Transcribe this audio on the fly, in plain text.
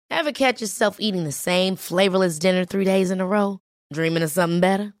Ever catch yourself eating the same flavorless dinner 3 days in a row? Dreaming of something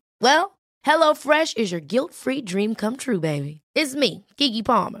better? Well, HelloFresh is your guilt-free dream come true, baby. It's me, Keke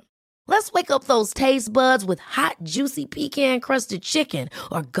Palmer. Let's wake up those taste buds with hot, juicy pecan-crusted chicken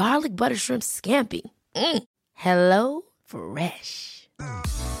or garlic butter shrimp scampi. Hello Fresh.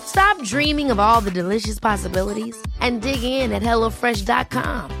 Stop dreaming of all the delicious possibilities and dig in at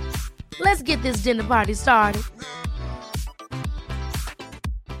HelloFresh.com. Let's get this dinner party started.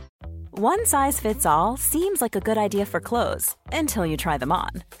 One size fits all seems like a good idea for clothes until you try them on.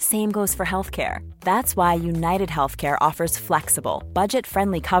 Same goes for healthcare. That's why United Healthcare offers flexible,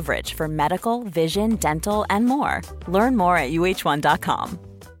 budget-friendly coverage for medical, vision, dental, and more. Learn more at uh1.com.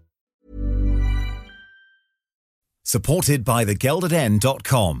 Supported by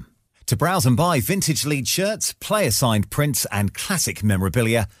thegeldeden.com. To browse and buy vintage lead shirts, player-signed prints, and classic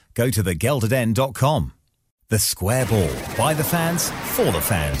memorabilia, go to thegeldeden.com. The Square Ball. By the fans, for the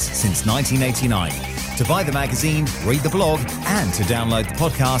fans, since 1989. To buy the magazine, read the blog, and to download the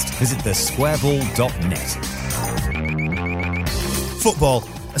podcast, visit thesquareball.net. Football.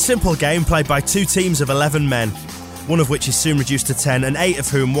 A simple game played by two teams of 11 men, one of which is soon reduced to 10, and 8 of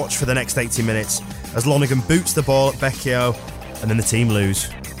whom watch for the next 80 minutes, as Lonergan boots the ball at Becchio, and then the team lose.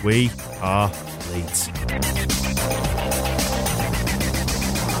 We are Leeds.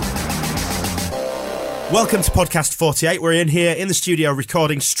 Welcome to podcast 48. We're in here in the studio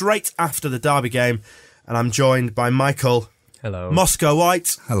recording straight after the Derby game, and I'm joined by Michael. Hello. Moscow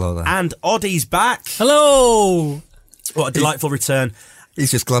White. Hello there. And Oddie's back. Hello. What a delightful return.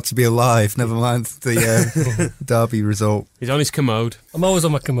 He's just glad to be alive, never mind the Derby result. He's on his commode. I'm always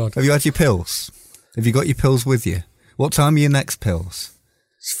on my commode. Have you had your pills? Have you got your pills with you? What time are your next pills?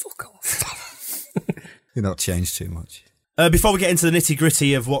 Fuck off. You're not changed too much. Before we get into the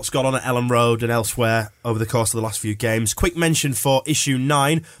nitty-gritty of what's gone on at Ellen Road and elsewhere over the course of the last few games, quick mention for issue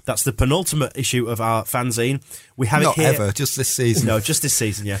 9. That's the penultimate issue of our fanzine. We have Not it here. ever, just this season. No, just this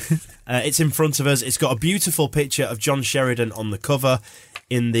season, yeah. It's in front of us. It's got a beautiful picture of John Sheridan on the cover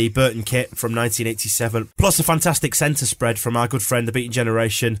in the Burton kit from 1987, plus a fantastic centre spread from our good friend, The Beaten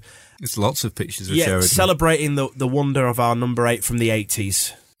Generation. There's lots of pictures of Sheridan. Celebrating the wonder of our number 8 from the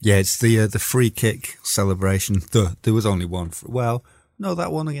 80s. Yeah, it's the free kick celebration. There was only one.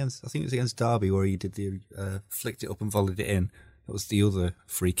 That one against, I think it was against Derby where he did the flicked it up and volleyed it in. That was the other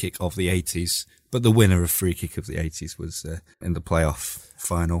free kick of the 80s. But the winner of free kick of the 80s was in the playoff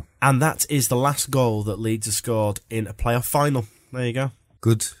final. And that is the last goal that Leeds has scored in a playoff final. There you go.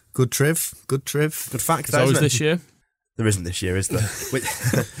 Good triv. Good fact. It's always this year. There isn't this year, is there?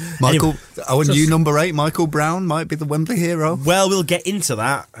 Michael, anyway, new number 8, Michael Brown, might be the Wembley hero. Well, we'll get into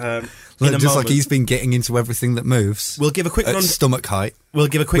that in a just moment. like he's been getting into everything that moves. We'll give a quick run. Stomach height. We'll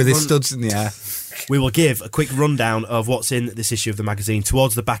give a quick with run, his studs in the air. We will give a quick rundown of what's in this issue of the magazine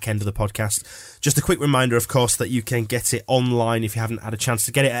towards the back end of the podcast. Just a quick reminder, of course, that you can get it online if you haven't had a chance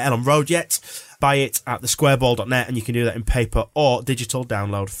to get it at Ellen Road yet. Buy it at thesquareball.net, and you can do that in paper or digital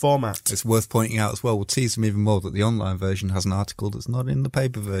download format. It's worth pointing out as well, we'll tease them even more, that the online version has an article that's not in the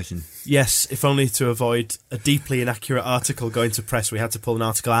paper version. Yes, if only to avoid a deeply inaccurate article going to press, we had to pull an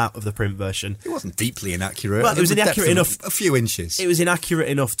article out of the print version. It wasn't deeply inaccurate. Well, it was inaccurate enough. A few inches. It was inaccurate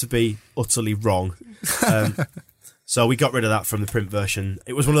enough to be utterly wrong. So we got rid of that from the print version.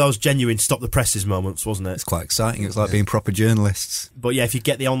 It was one of those genuine stop the presses moments, wasn't it? It's quite exciting. It's like being proper journalists. But yeah, if you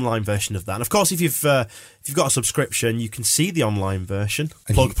get the online version of that, and of course, if you've got a subscription, you can see the online version.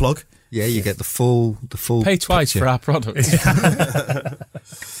 Plug. Yeah, you get the full. Pay twice picture for our product.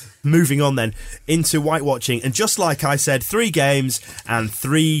 Moving on then into White Watching, and just like I said, 3 games and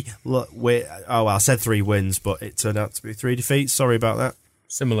 3. I said 3 wins, but it turned out to be 3 defeats. Sorry about that.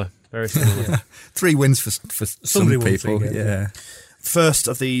 Similar. Very similar. 3 wins for some people. Yeah. First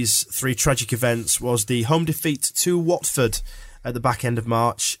of these 3 tragic events was the home defeat to Watford at the back end of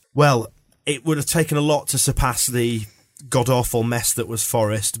March. Well, it would have taken a lot to surpass the god-awful mess that was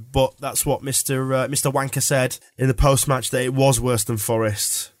Forest, but that's what Mr. Wanker said in the post-match, that it was worse than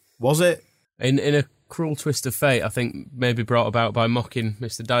Forest. Was it? In a cruel twist of fate, I think maybe brought about by mocking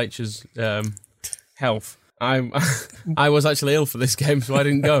Mr. Dyche's health. I was actually ill for this game, so I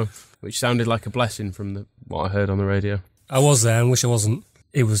didn't go, which sounded like a blessing from what I heard on the radio. I was there and wish I wasn't.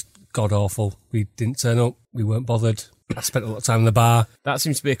 It was god-awful. We didn't turn up. We weren't bothered. I spent a lot of time in the bar. That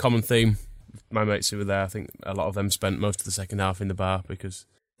seems to be a common theme. My mates who were there, I think a lot of them spent most of the second half in the bar because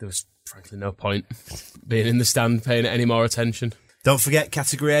there was frankly no point being in the stand paying it any more attention. Don't forget,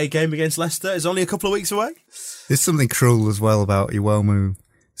 Category A game against Leicester is only a couple of weeks away. There's something cruel as well about Iwelumo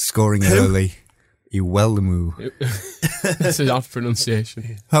scoring early. Uelumu. That's an odd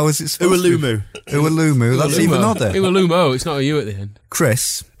pronunciation. How is it supposed to be? Uelumu. That's even odder. Uelumo. It's not a U at the end.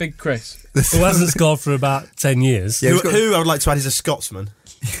 Chris. Big Chris. Who hasn't scored for about 10 years. Yeah, Who I would like to add is a Scotsman.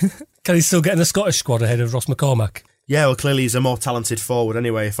 Can he still get in the Scottish squad ahead of Ross McCormack? Yeah, well, clearly he's a more talented forward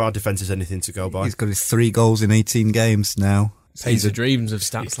anyway, if our defence is anything to go by. He's got his 3 goals in 18 games now. He's the dreams of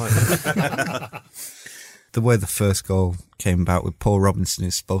stats like that. The way the first goal came about with Paul Robinson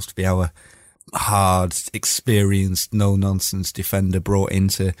is supposed to be our hard, experienced, no-nonsense defender brought in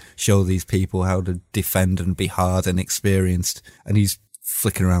to show these people how to defend and be hard and experienced. And he's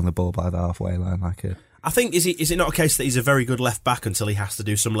flicking around the ball by the halfway line like a... I think, is it not a case that he's a very good left back until he has to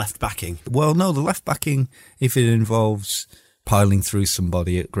do some left backing? Well, no, the left backing, if it involves piling through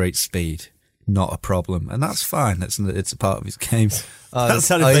somebody at great speed, not a problem. And that's fine. It's a part of his game. That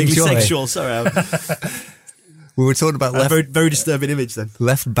sounded vaguely sexual, sorry. We were talking about very, very disturbing image then.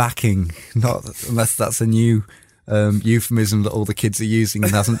 Left backing, not unless that's a new euphemism that all the kids are using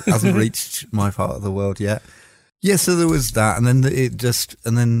and hasn't reached my part of the world yet. Yeah, so there was that, and then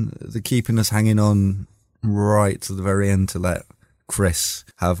the keeping us hanging on right to the very end to let Chris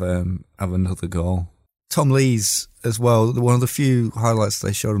have another goal. Tom Lees as well. One of the few highlights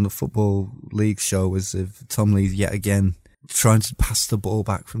they showed on the Football League show was of Tom Lees yet again trying to pass the ball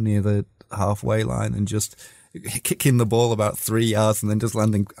back from near the halfway line and just kicking the ball about 3 yards and then just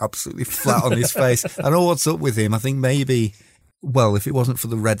landing absolutely flat on his face. I don't know what's up with him. I think maybe, well, if it wasn't for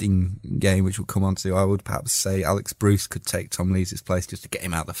the Reading game, which we'll come on to, I would perhaps say Alex Bruce could take Tom Lees' place just to get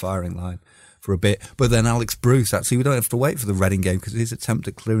him out the firing line for a bit. But then Alex Bruce, actually, we don't have to wait for the Reading game because his attempt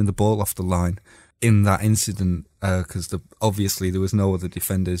at clearing the ball off the line in that incident, because obviously there was no other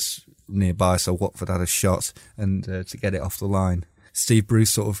defenders nearby, so Watford had a shot and to get it off the line. Steve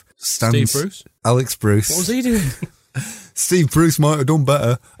Bruce sort of stands... Steve Bruce? Alex Bruce. What was he doing? Steve Bruce might have done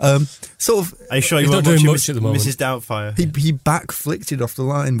better. Sort of... Are you sure He's you not weren't doing watching much at the moment. Mrs. Doubtfire? He back flicked it off the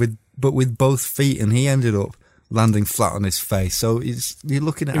line with both feet, and he ended up landing flat on his face. So you're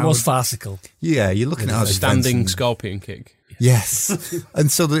looking at It was farcical. Yeah, you're looking at how Standing scorpion kick. Yes. And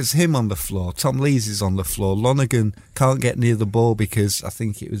so there's him on the floor. Tom Lees is on the floor. Lonergan can't get near the ball because I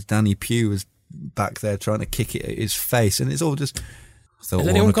think it was Danny Pugh was back there trying to kick it at his face, and it's all just... Has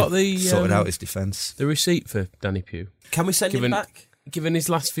anyone got the sorted out his defence? The receipt for Danny Pugh? Can we send him back? Given his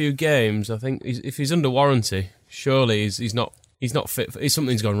last few games, I think if he's under warranty, surely he's not fit.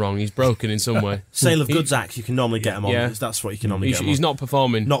 Something's gone wrong. He's broken in some way. Sale of Goods Act, you can normally get him on. Yeah. That's what you can normally get him on. He's not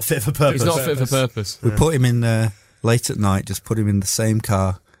performing. Not fit for purpose. He's not fit for purpose. We put him in late at night, just put him in the same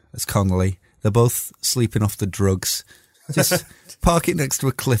car as Connolly. They're both sleeping off the drugs. Just park it next to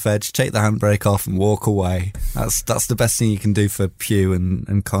a cliff edge, take the handbrake off and walk away. That's the best thing you can do for Pugh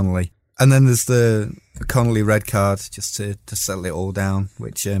and Connolly. And then there's the Connolly red card just to settle it all down,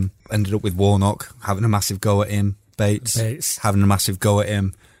 which ended up with Warnock having a massive go at him, Bates having a massive go at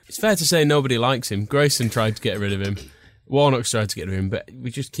him. It's fair to say nobody likes him. Grayson tried to get rid of him. Warnock's tried to get rid of him, but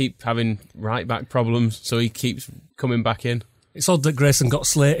we just keep having right back problems, so he keeps coming back in. It's odd that Grayson got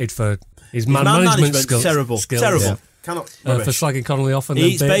slated for his man management skills. Terrible. Yeah. Cannot For slagging Connolly off. And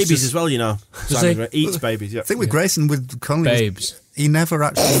he then eats babies as well, you know. Does he? Eats babies, yeah. I think with Grayson, with Connolly, Babes. he never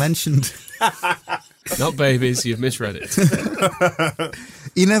actually mentioned... Not babies, you've misread it.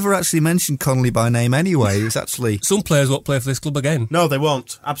 He never actually mentioned Connolly by name anyway. He was actually... Some players won't play for this club again. No, they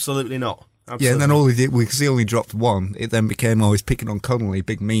won't. Absolutely not. Absolutely. Yeah, and then all he did, because he only dropped one, it then became, he's picking on Connolly,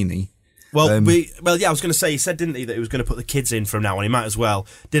 big meanie. Well, I was going to say, he said, didn't he, that he was going to put the kids in from now on. He might as well.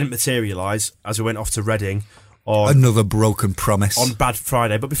 Didn't materialise as we went off to Reading. Another broken promise. On Bad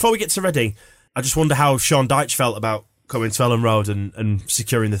Friday. But before we get to Reading, I just wonder how Sean Dyche felt about coming to Ellen Road and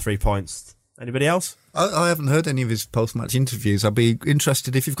securing the 3 points. Anybody else? I haven't heard any of his post-match interviews. I'd be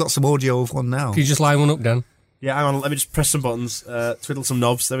interested if you've got some audio of one now. Can you just line one up, Dan? Yeah, hang on, let me just press some buttons, twiddle some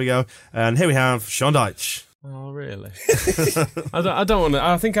knobs, there we go. And here we have Sean Dyche. Oh, really? I don't want to...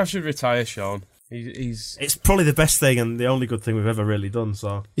 I think I should retire, Sean. He's... It's probably the best thing and the only good thing we've ever really done,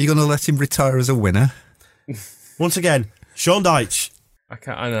 so... You're going to let him retire as a winner? Once again, Sean Dyche.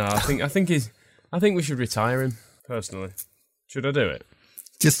 I know. I think we should retire him, personally. Should I do it?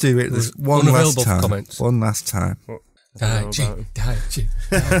 Just do it this one last time. Comments. One last time. Dyche.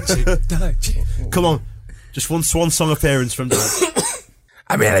 Come on. Just one swan song appearance from Dyche.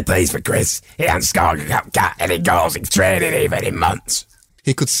 I'm really pleased for Chris. He hasn't got any goals in training even in months.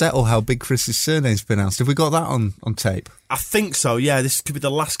 He could settle how Big Chris's surname's pronounced. Have we got that on tape? I think so, yeah. This could be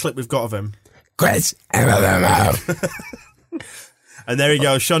the last clip we've got of him. Chris, and there you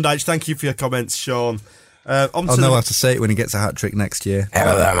go. Sean Dyche, thank you for your comments, Sean. I'll know how to say it when he gets a hat-trick next year.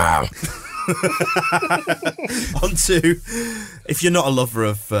 On to, if you're not a lover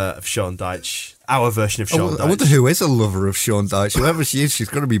of Sean Dyche, our version of Sean I wonder Dyche. who is a lover of Sean Dyche. Whoever she is, she's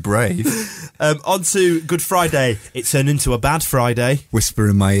got to be brave. On to Good Friday. It turned into a bad Friday. Whisper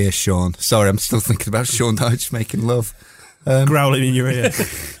in my ear, Sean. Sorry, I'm still thinking about Sean Dyche making love. Growling in your ear.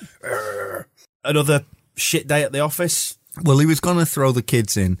 Another shit day at the office. Well, he was going to throw the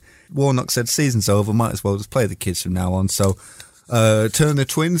kids in. Warnock said, season's over, might as well just play the kids from now on. So Turner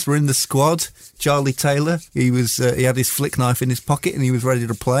twins were in the squad. Charlie Taylor, he had his flick knife in his pocket and he was ready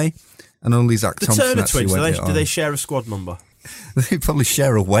to play. And only Zach The Thompson Turner actually twins, went do they share a squad number? They probably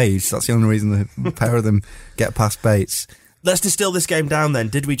share a wage. That's the only reason the pair of them get past Bates. Let's distill this game down then.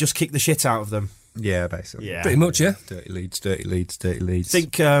 Did we just kick the shit out of them? Yeah, basically. Yeah. Pretty much, yeah. Dirty leads.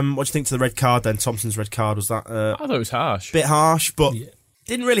 Think, what do you think to the red card then? Thompson's red card, was that I thought it was harsh. bit harsh, but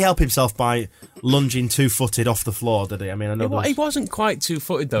didn't really help himself by lunging 2-footed off the floor, did he? I mean, I know He wasn't quite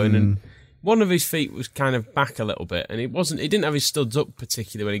 2-footed though, and one of his feet was kind of back a little bit, and he didn't have his studs up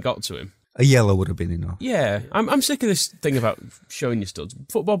particularly when he got to him. A yellow would have been enough. Yeah, I'm sick of this thing about showing your studs.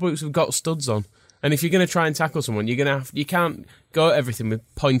 Football boots have got studs on, and if you're going to try and tackle someone, you can't go at everything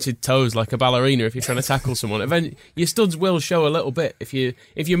with pointed toes like a ballerina if you're trying to tackle someone. Eventually, your studs will show a little bit if you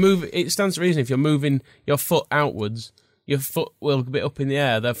move. It stands to reason if you're moving your foot outwards, your foot will be up in the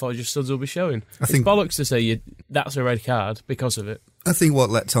air. Therefore, your studs will be showing. It's bollocks to say that's a red card because of it. I think what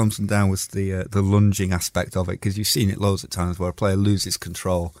let Thompson down was the lunging aspect of it, because you've seen it loads of times where a player loses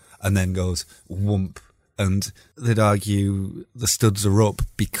control and then goes whoomp, and they'd argue the studs are up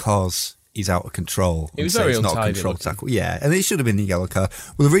because he's out of control. It was very it's not a untidy controlled looking. tackle. Yeah, and it should have been a yellow card.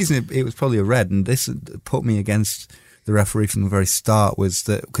 Well, the reason it was probably a red, and this put me against the referee from the very start, was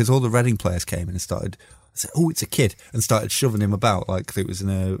that because all the Reading players came in and started saying, "Oh, it's a kid," and started shoving him about like it was in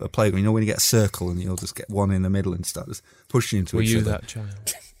a playground. You know, when you get a circle and you'll just get one in the middle and start just pushing into Were each you other. that child?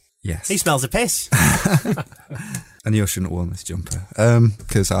 Yes. He smells a piss. And you shouldn't have worn this jumper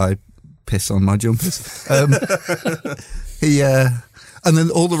because I piss on my jumpers. And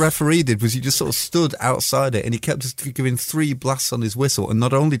then all the referee did was he just sort of stood outside it and he kept just giving 3 blasts on his whistle. And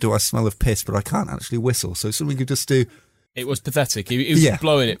not only do I smell of piss, but I can't actually whistle. So something could just do. It was pathetic. He was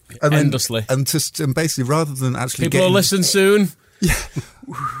blowing it endlessly. And basically, rather than actually People will listen soon. Yeah.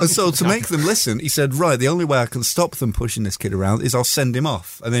 And so to make them listen, he said, right, the only way I can stop them pushing this kid around is I'll send him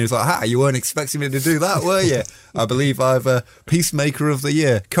off. And then he was like, you weren't expecting me to do that, were you? I believe I've a Peacemaker of the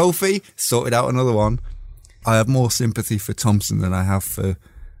Year. Kofi sorted out another one. I have more sympathy for Thompson than I have for,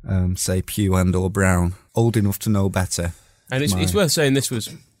 say, Pugh and or Brown. Old enough to know better. And it's worth saying this was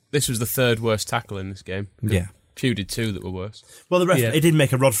the third worst tackle in this game. Yeah. Pew did 2 that were worse. Well, the ref, he did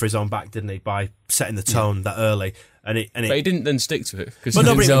make a rod for his own back, didn't he, by setting the tone that early. But he didn't then stick to it. But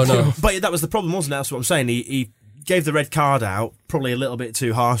that was the problem, wasn't it? That's what I'm saying. He gave the red card out, probably a little bit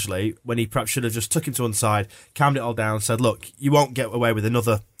too harshly, when he perhaps should have just took him to one side, calmed it all down, said, look, you won't get away with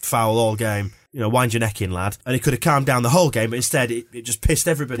another foul all game. You know, wind your neck in, lad. And he could have calmed down the whole game, but instead it just pissed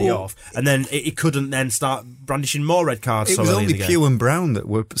everybody off. And then he couldn't then start brandishing more red cards. It was only Pugh and Brown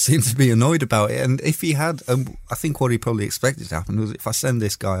that seemed to be annoyed about it. And if he had, I think what he probably expected to happen was if I send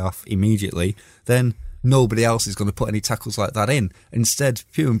this guy off immediately, then nobody else is going to put any tackles like that in. Instead,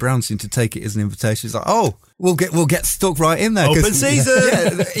 Pugh and Brown seemed to take it as an invitation. It's like, oh, we'll get stuck right in there. Open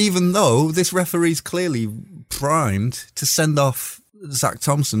season! Yeah, even though this referee's clearly primed to send off Zach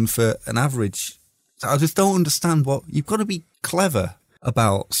Thompson for an average. I just don't understand you've got to be clever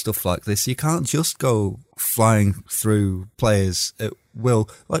about stuff like this. You can't just go flying through players at will.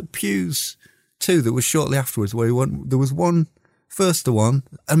 Like Pugh's 2 that was shortly afterwards where there was one, first the one,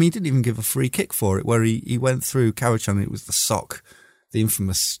 I mean, he didn't even give a free kick for it, where he went through Karachan and it was the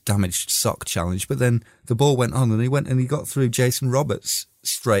infamous damaged sock challenge. But then the ball went on and he got through Jason Roberts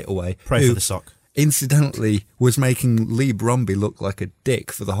straight away. Pray for the sock. Incidentally, was making Lee Bromby look like a dick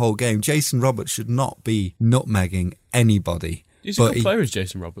for the whole game. Jason Roberts should not be nutmegging anybody. He's a good player, is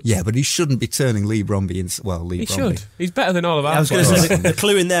Jason Roberts. Yeah, but he shouldn't be turning Lee Bromby into... Well, Lee He Bromby. should. He's better than all of our I was going to say, the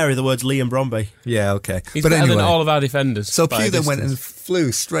clue in there are the words Lee and Bromby. Yeah, okay. He's but better anyway, than all of our defenders. So Pugh then went and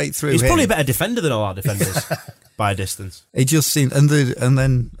flew straight through He's him. probably a better defender than all our defenders by a distance. It just seemed... And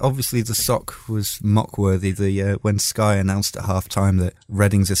then, obviously, the sock was mock-worthy. When Sky announced at half-time that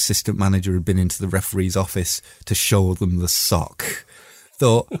Reading's assistant manager had been into the referee's office to show them the sock.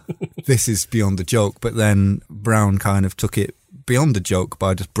 Thought, this is beyond a joke. But then Brown kind of took it beyond a joke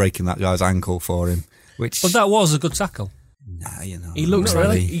by just breaking that guy's ankle for him. But that was a good tackle. Nah, you know. He looks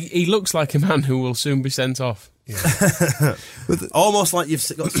like a man who will soon be sent off. Yeah. Almost like you've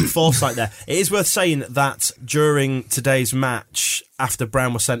got some foresight there. It is worth saying that during today's match, after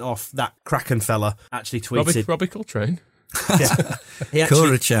Brown was sent off, that Kraken fella actually tweeted... Robbie Coltrane? Yeah. He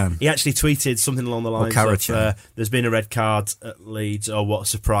actually tweeted something along the lines of there's been a red card at Leeds, or what a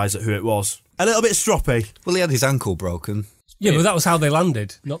surprise at who it was. A little bit stroppy. Well, he had his ankle broken. Yeah, but that was how they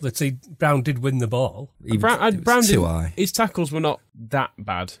landed. Not that Brown did win the ball. Brown his tackles were not that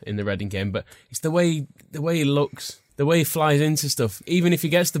bad in the Reading game, but it's the way he looks, the way he flies into stuff. Even if he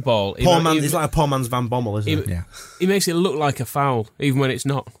gets the ball, he's like a poor man's Van Bommel, isn't he? Yeah. He makes it look like a foul, even when it's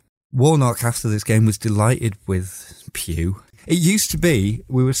not. Warnock, after this game, was delighted with Pugh. It used to be,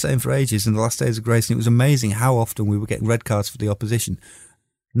 we were saying for ages in the last days of grace, and it was amazing how often we were getting red cards for the opposition.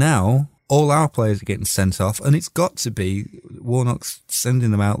 Now, all our players are getting sent off, and it's got to be Warnock's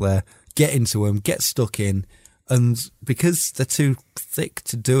sending them out there, getting to them, get stuck in, and because they're too thick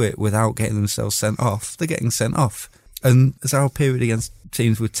to do it without getting themselves sent off, they're getting sent off. And as our period against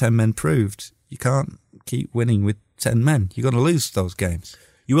teams with 10 men proved, you can't keep winning with 10 men. You're going to lose those games.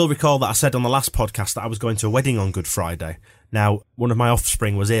 You will recall that I said on the last podcast that I was going to a wedding on Good Friday. Now, one of my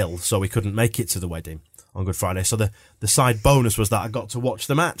offspring was ill, so we couldn't make it to the wedding on Good Friday. So the side bonus was that I got to watch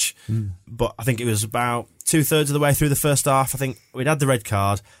the match. But I think it was about 2/3 of the way through the first half. I think we'd had the red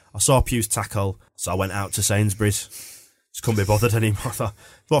card. I saw Pugh's tackle, so I went out to Sainsbury's. Just couldn't be bothered anymore. I thought,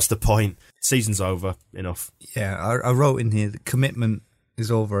 what's the point? Season's over. Enough. Yeah, I wrote in here that commitment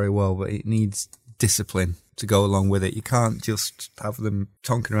is all very well, but it needs discipline to go along with it. You can't just have them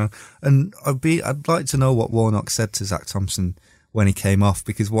tonking around. And I'd like to know what Warnock said to Zach Thompson when he came off,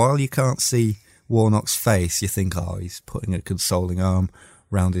 because while you can't see Warnock's face, you think, oh, he's putting a consoling arm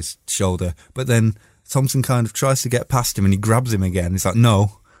round his shoulder. But then Thompson kind of tries to get past him and he grabs him again. He's like,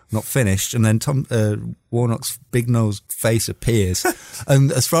 no, not finished. And then Warnock's big nose face appears.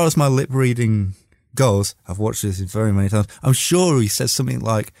 And as far as my lip reading goes, I've watched this very many times, I'm sure he says something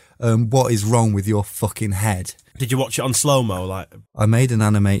like, what is wrong with your fucking head? Did you watch it on slow-mo? I made an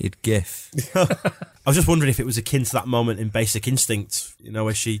animated GIF. I was just wondering if it was akin to that moment in Basic Instinct,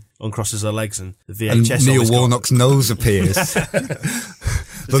 where she uncrosses her legs and the VHS... And Neil Warnock's nose appears.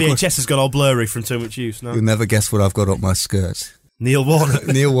 The VHS has got all blurry from too much use, no? You'll never guess what I've got up my skirt. Neil Warnock.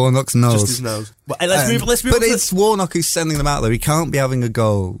 Neil Warnock's nose. Just his nose. But let's move But it's Warnock who's sending them out there. He can't be having a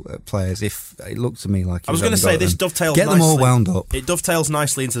go at players. If it looked to me like I was going to say, this dovetails Get nicely. them all wound up. It dovetails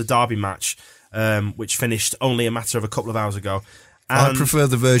nicely into the Derby match, which finished only a matter of a couple of hours ago. I prefer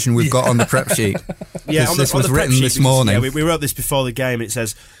the version we've got on the prep sheet. Yeah, this was written this morning. Yeah, we wrote this before the game. It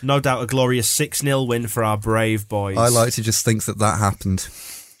says, no doubt a glorious 6-0 win for our brave boys. I like to just think that happened.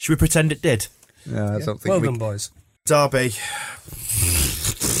 Should we pretend it did? Yeah, I don't think well done, boys. Derby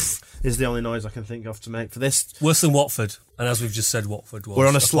is the only noise I can think of to make for this. Worse than Watford, and as we've just said, Watford was... We're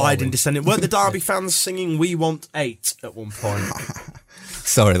on a slide in descending. Weren't the Derby fans singing "We Want 8" at one point?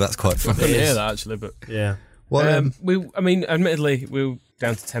 Sorry, that's quite funny. I didn't hear that, actually, but... Yeah. Well, admittedly, we were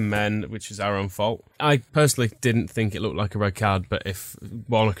down to 10 men, which is our own fault. I personally didn't think it looked like a red card, but if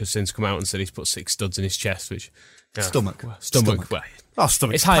Warnock has since come out and said he's put 6 studs in his chest, which... Stomach. Well, stomach.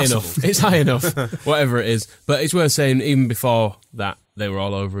 It's high enough. It's high enough, whatever it is. But it's worth saying, even before that, they were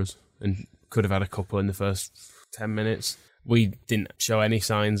all over us and could have had a couple in the first 10 minutes. We didn't show any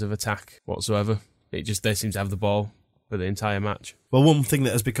signs of attack whatsoever. They seemed to have the ball for the entire match. Well, one thing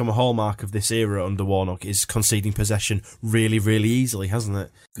that has become a hallmark of this era under Warnock is conceding possession really, really easily, hasn't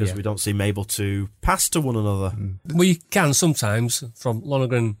it? Because we don't seem able to pass to one another. We can sometimes, from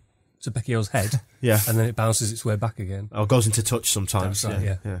Lonergan to Becchio's head, yeah, and then it bounces its way back again. Oh, it goes into touch sometimes. That's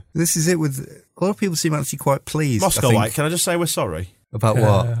right, yeah. This is it with... A lot of people seem actually quite pleased. Moscow White, can I just say we're sorry? About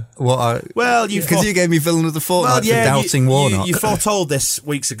what? Because you gave me villain of the fortnight for doubting Warnock. You foretold this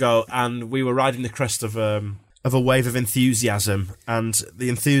weeks ago, and we were riding the crest of a wave of enthusiasm, and the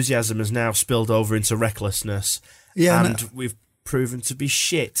enthusiasm has now spilled over into recklessness. Yeah, and we've proven to be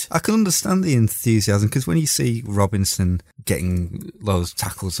shit. I can understand the enthusiasm, because when you see Robinson getting those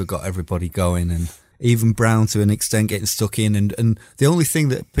tackles that got everybody going, and even Brown to an extent getting stuck in, and the only thing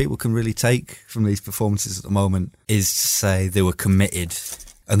that people can really take from these performances at the moment is to say they were committed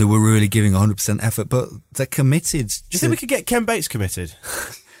and they were really giving 100% effort, but they're committed. Do you think we could get Ken Bates committed?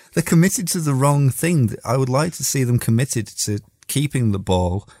 They're committed to the wrong thing. I would like to see them committed to keeping the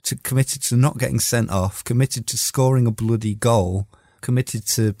ball, committed to not getting sent off, committed to scoring a bloody goal, committed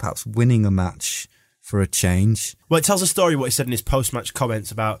to perhaps winning a match for a change. Well, it tells a story what he said in his post-match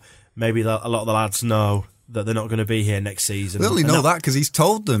comments about maybe a lot of the lads know that they're not going to be here next season. They only know that because he's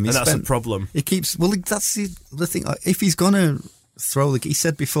told them. And that's a problem. He keeps... Well, that's the thing. If he's going to throw he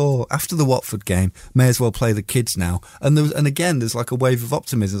said before, after the Watford game, may as well play the kids now. And again, there's like a wave of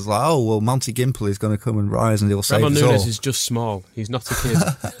optimism. It's like, oh, well, Monty Gimple is going to come and rise and he'll save us all. Nunes is just small. He's not a kid.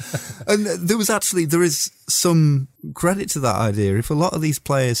 And there is some credit to that idea. If a lot of these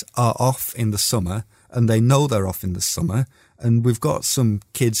players are off in the summer and they know they're off in the summer. And we've got some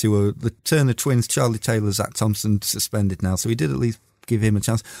kids who are the Turner twins, Charlie Taylor, Zach Thompson, suspended now, so he did at least give him a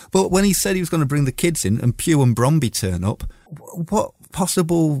chance. But when he said he was going to bring the kids in and Pugh and Bromby turn up, what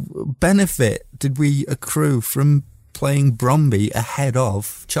possible benefit did we accrue from playing Bromby ahead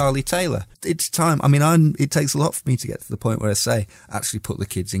of Charlie Taylor? It's time. I mean, it takes a lot for me to get to the point where I say actually put the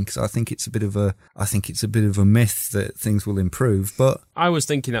kids in, because I think it's a bit of a myth that things will improve. But I was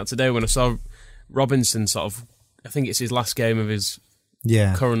thinking that today when I saw Robinson sort of, I think it's his last game of his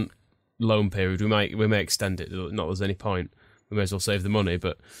current loan period. We may extend it. Not that there's any point. We may as well save the money.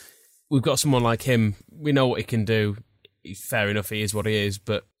 But we've got someone like him. We know what he can do. Fair enough, he is what he is.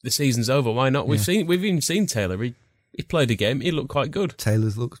 But the season's over. Why not? We've even seen Taylor. He played a game. He looked quite good.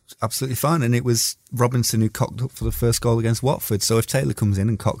 Taylor's looked absolutely fine, and it was Robinson who cocked up for the first goal against Watford. So if Taylor comes in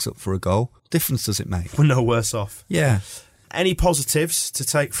and cocks up for a goal, difference does it make? We're no worse off. Yeah. Any positives to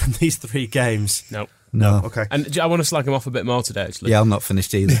take from these 3 games? No. Okay. And I want to slag him off a bit more today, actually. Yeah, I'm not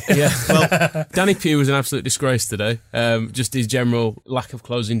finished either. Yeah. Well, Danny Pugh was an absolute disgrace today. Just his general lack of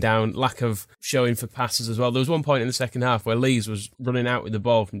closing down, lack of showing for passes as well. There was one point in the second half where Lees was running out with the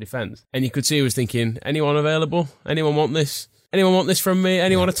ball from defence, and you could see he was thinking, anyone available? Anyone want this? Anyone want this from me?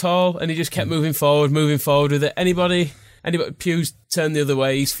 Anyone at all? And he just kept moving forward with it. Anybody? Pugh's turned the other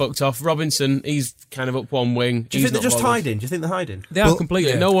way. He's fucked off. Robinson, he's kind of up one wing. Do you think they're just hiding? Do you think they're hiding? They are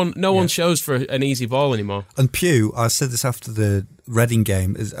completely. Yeah. No one shows for an easy ball anymore. And Pugh, I said this after the Reading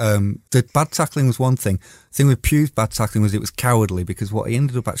game, is the bad tackling was one thing. The thing with Pugh's bad tackling was it was cowardly, because what he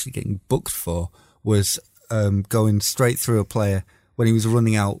ended up actually getting booked for was going straight through a player when he was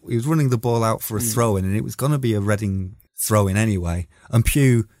running out. He was running the ball out for a throw-in, and it was going to be a Reading throw-in anyway. And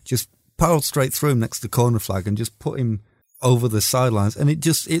Pugh just powered straight through him next to the corner flag and just put him over the sidelines, and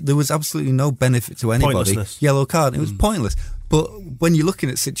there was absolutely no benefit to anybody. Yellow card. It was pointless. But when you're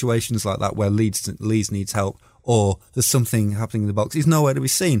looking at situations like that where Leeds needs help, or there's something happening in the box, he's nowhere to be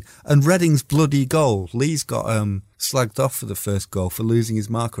seen. And Reading's bloody goal, Leeds got slagged off for the first goal for losing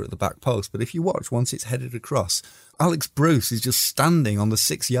his marker at the back post. But if you watch, once it's headed across, Alex Bruce is just standing on the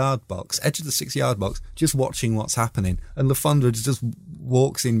 6-yard box, edge of the 6-yard box, just watching what's happening. And Le Fondre just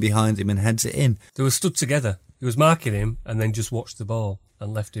walks in behind him and heads it in. They were stood together. He was marking him and then just watched the ball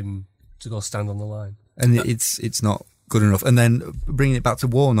and left him to go stand on the line. And it's not good enough. And then bringing it back to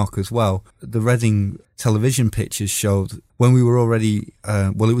Warnock as well, the Reading television pictures showed when we were already,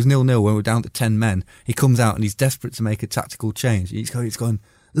 it was 0-0 when we were down to 10 men. He comes out and he's desperate to make a tactical change. He's going,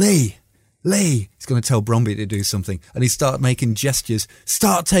 Lee. He's going to tell Bromby to do something. And he started making gestures.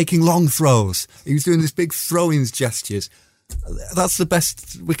 Start taking long throws. He was doing this big throw-ins gestures. That's the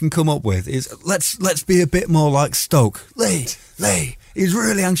best we can come up with, is let's be a bit more like Stoke. Lee. He's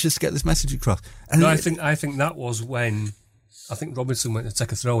really anxious to get this message across. And I think that was when I think Robinson went to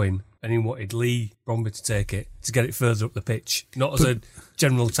take a throw in and he wanted Lee Bromby to take it to get it further up the pitch. Not as a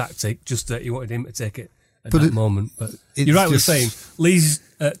general tactic, just that he wanted him to take it at that moment. But you're right with saying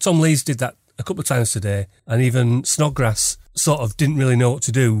Tom Lees did that a couple of times today, and even Snodgrass sort of didn't really know what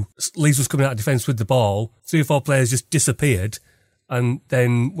to do. Leeds was coming out of defence with the ball. 3 or 4 players just disappeared. And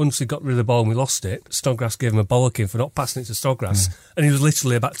then once we got rid of the ball and we lost it, Snodgrass gave him a bollocking for not passing it to Snodgrass. And he was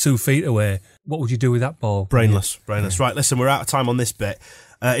literally about 2 feet away. What would you do with that ball? Brainless. Right, listen, we're out of time on this bit.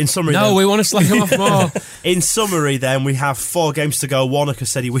 In summary, we want to slag him off more. In summary, then, we have 4 games to go. Warnock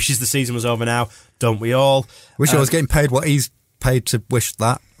has said he wishes the season was over now. Don't we all? Wish I was getting paid what he's paid to wish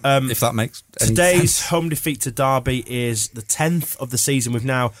that. If that makes any today's sense. home defeat to Derby is the 10th of the season. We've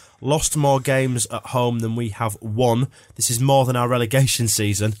now lost more games at home than we have won. This is more than our relegation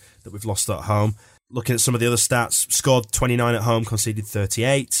season that we've lost at home. Looking at some of the other stats, scored 29 at home, conceded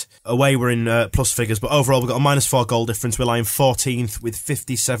 38. Away we're in plus figures, but overall we've got a -4 goal difference. We're lying 14th with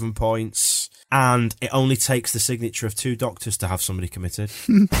 57 points. And it only takes the signature of 2 doctors to have somebody committed.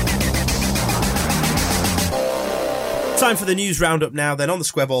 Time for the news roundup now, then, on the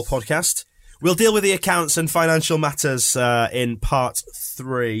Square Ball podcast. We'll deal with the accounts and financial matters in part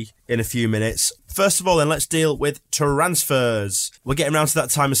 3 in a few minutes. First of all, then, let's deal with transfers. We're getting around to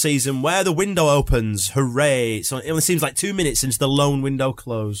that time of season where the window opens. Hooray! So it only seems like 2 minutes since the loan window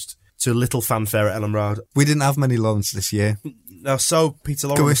closed. To little fanfare at Ellen Road. We didn't have many loans this year. No, so Peter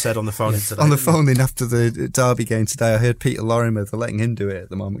Lorimer said on the phone in today. On the phone in after the Derby game today, I heard Peter Lorimer, they're letting him do it at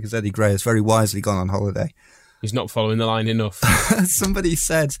the moment because Eddie Gray has very wisely gone on holiday. He's not following the line enough. Somebody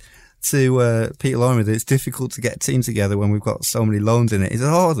said to Peter Lorimer that it's difficult to get a team together when we've got so many loans in it. He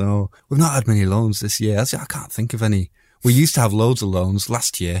said, oh no, we've not had many loans this year. I said, I can't think of any. We used to have loads of loans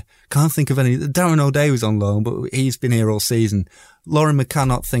last year. Can't think of any. Darren O'Day was on loan, but he's been here all season. Lorimer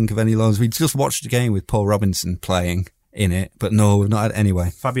cannot think of any loans. We just watched a game with Paul Robinson playing in it, but no, we've not had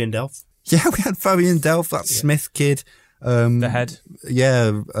anyway. Fabian Delph? Yeah, we had Fabian Delph, that Smith kid. The head.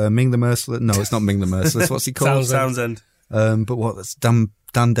 Yeah, Ming the Merciless. No, it's not Ming the Merciless. What's he called? Townsend. But what? That's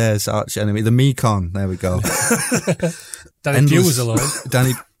Dan Dare's arch enemy, the Mekon. There we go. Danny Pugh was alone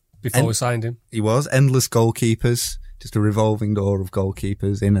Danny before we signed him. He was endless goalkeepers, just a revolving door of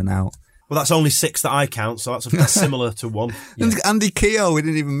goalkeepers in and out. Well, that's only 6 that I count, so that's similar to 1. Yeah. And Andy Keogh, we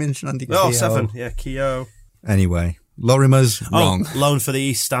didn't even mention Andy Keogh. Oh, 7. Yeah, Keogh. Anyway, Lorimer's wrong. Loan for the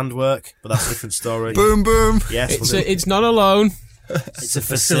East Stand work, but that's a different story. Boom, boom. Yes, it's not a loan. It's a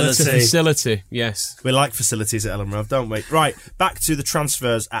facility. It's a facility, yes. We like facilities at Elland Road, don't we? Right, back to the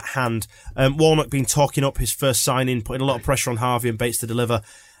transfers at hand. Warnock been talking up his first signing, putting a lot of pressure on Harvey and Bates to deliver.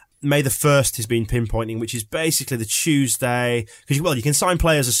 May the 1st he's been pinpointing, which is basically the Tuesday. Because, you can sign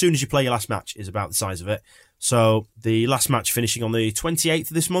players as soon as you play your last match, is about the size of it. So the last match finishing on the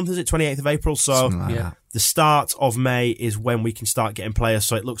 28th of this month, is it? 28th of April. So the start of May is when we can start getting players.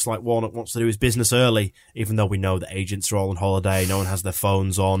 So it looks like Warnock wants to do his business early, even though we know that agents are all on holiday. No one has their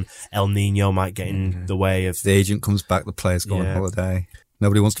phones on. El Nino might get in the way of... The agent comes back, the players go on holiday.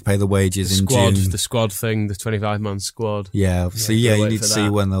 Nobody wants to pay the wages in June. The squad thing, the 25-man squad. Yeah, so you need to see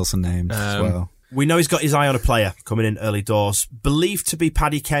when those are named as well. We know he's got his eye on a player coming in early doors, believed to be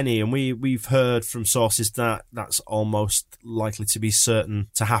Paddy Kenny, and we've heard from sources that that's almost likely to be certain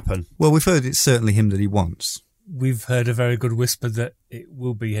to happen. Well, we've heard it's certainly him that he wants. We've heard a very good whisper that it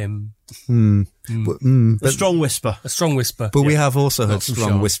will be him. A strong whisper. A strong whisper. But we have also heard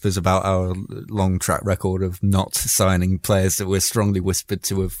strong whispers about our long track record of not signing players that we're strongly whispered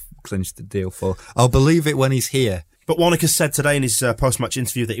to have clinched the deal for. I'll believe it when he's here. But Warnock has said today in his post-match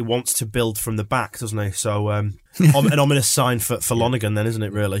interview that he wants to build from the back, doesn't he? So an ominous sign for Lonergan then, isn't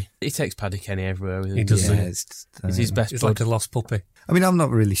it, really? He takes Paddy Kenny everywhere with him. He does. Yeah, He's his best He's bud. like a lost puppy. I mean, I'm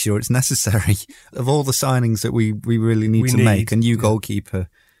not really sure it's necessary. Of all the signings that we really need to make, a new goalkeeper,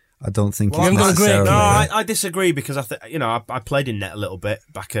 I don't think Well, it's necessary. No, I disagree because I played in net a little bit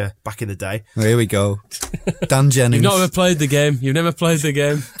back in the day. Oh, here we go. Dan Jennings. You've never played the game. You've never played the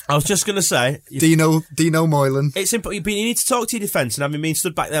game. I was just going to say... Dino Moylan. It's simple. You need to talk to your defence, and having been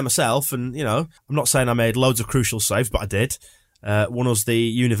stood back there myself, and, I'm not saying I made loads of crucial saves, but I did. Won us the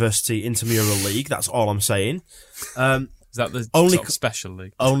University Intramural League, that's all I'm saying. Is that the special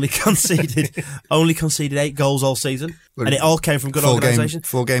league? Only conceded 8 goals all season, and it all came from good organisation.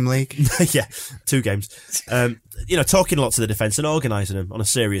 4-game league. Yeah, 2 games. Talking lots to the defence and organising them on a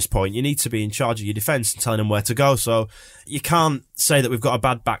serious point. You need to be in charge of your defence and telling them where to go. So you can't say that we've got a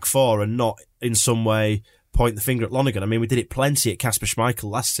bad back four and not in some way point the finger at Lonergan. I mean, we did it plenty at Kasper Schmeichel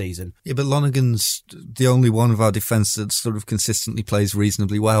last season. Yeah, but Lonergan's the only one of our defence that sort of consistently plays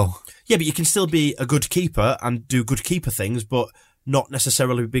reasonably well. Yeah, but you can still be a good keeper and do good keeper things, but not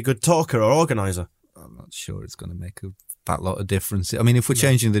necessarily be a good talker or organiser. I'm not sure it's going to make a fat lot of difference. I mean, if we're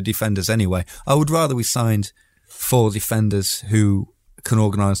changing the defenders anyway, I would rather we signed 4 defenders who can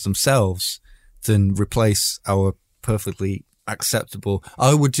organise themselves than replace our perfectly acceptable.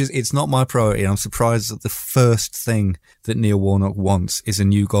 It's not my priority. I'm surprised that the first thing that Neil Warnock wants is a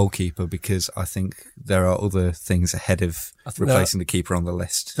new goalkeeper, because I think there are other things ahead of replacing the keeper on the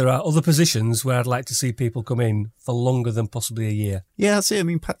list. There are other positions where I'd like to see people come in for longer than possibly a year. Yeah, that's it. I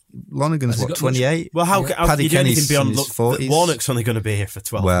mean, Lonergan's 28? Well, how can you do anything beyond 40s? Warnock's only going to be here for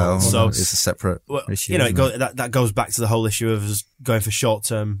 12 months. So it's a separate issue. That goes back to the whole issue of us going for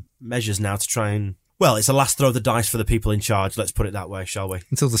short-term measures now to try and... Well, it's a last throw of the dice for the people in charge, let's put it that way, shall we?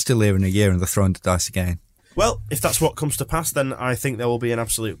 Until they're still here in a year and they're throwing the dice again. Well, if that's what comes to pass, then I think there will be an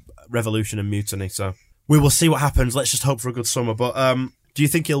absolute revolution and mutiny, so we will see what happens. Let's just hope for a good summer. But do you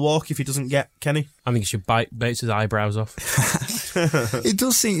think he'll walk if he doesn't get Kenny? I think he should bite Bates' eyebrows off.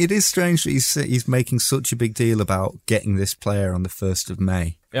 It is strange that he's making such a big deal about getting this player on the 1st of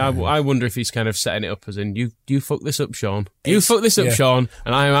May. Yeah, I wonder if he's kind of setting it up as in, you fuck this up, Sean. Fuck this up, Sean,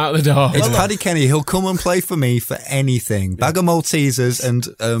 and I'm out the door. It's Paddy Kenny. He'll come and play for me for anything. Bag of Maltesers and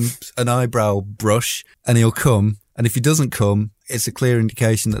an eyebrow brush, and he'll come. And if he doesn't come, it's a clear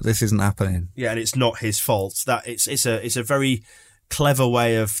indication that this isn't happening. Yeah, and it's not his fault. That it's a very clever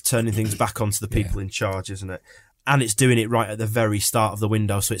way of turning things back onto the people in charge, isn't it? And it's doing it right at the very start of the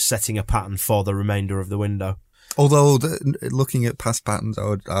window, so it's setting a pattern for the remainder of the window. Although, looking at past patterns,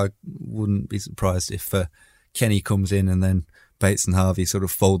 I wouldn't be surprised if Kenny comes in and then Bates and Harvey sort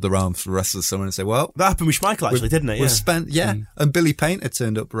of fold their arms for the rest of the summer and say, well... That happened with Schmeichel, actually, didn't it? Yeah. And Billy Painter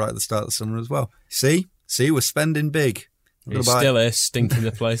turned up right at the start of the summer as well. See, we're spending big. He's still here, stinking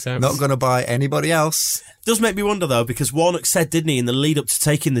the place out. Not going to buy anybody else. Does make me wonder, though, because Warnock said, didn't he, in the lead-up to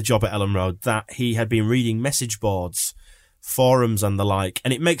taking the job at Elland Road, that he had been reading message boards forums and the like,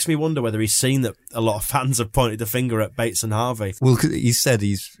 and it makes me wonder whether he's seen that a lot of fans have pointed the finger at Bates and Harvey. Well, he said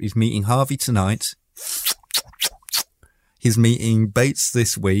he's meeting Harvey tonight. He's meeting Bates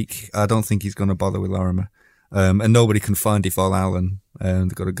this week. I don't think he's going to bother with Lorimer. And nobody can find Yvonne Allen.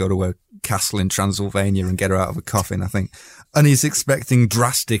 They've got to go to a castle in Transylvania and get her out of a coffin, I think. And he's expecting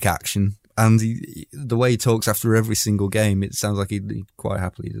drastic action. And the way he talks after every single game, it sounds like he'd quite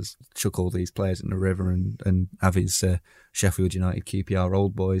happily just chuck all these players in the river and have his Sheffield United QPR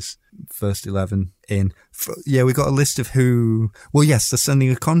old boys first 11 in. We got a list of who... Well, yes, they're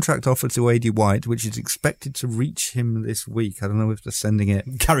sending a contract offer to A.D. White, which is expected to reach him this week. I don't know if they're sending it...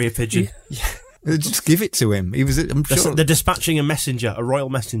 Carrier pigeon. Yeah. Just give it to him. They're dispatching a messenger, a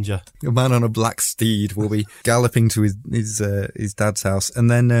royal messenger. A man on a black steed will be galloping to his dad's house. And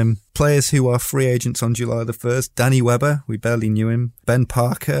then players who are free agents on July the 1st. Danny Webber, we barely knew him. Ben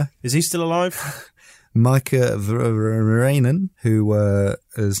Parker. Is he still alive? Micah Varainen, who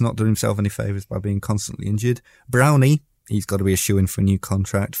has not done himself any favours by being constantly injured. Brownie. He's got to be a shoo-in for a new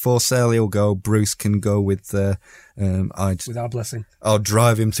contract. Forsell, he'll go. Bruce can go with... with our blessing. I'll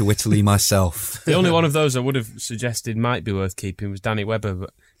drive him to Italy myself. The only one of those I would have suggested might be worth keeping was Danny Webber,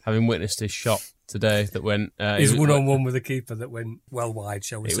 but having witnessed his shot today that went... He's one-on-one with a keeper that went well wide,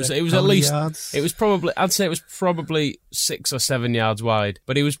 shall we say. It was at least... Yards? It was probably... I'd say it was probably 6 or 7 yards wide,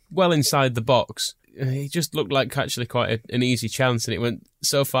 but he was well inside the box. He just looked like actually quite an easy chance, and it went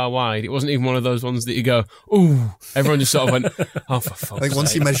so far wide. It wasn't even one of those ones that you go, ooh. Everyone just sort of went, oh, for fuck's sake. Like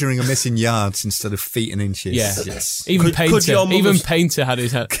once you're measuring a miss in yards instead of feet and inches. Yeah. Yes. Even Painter had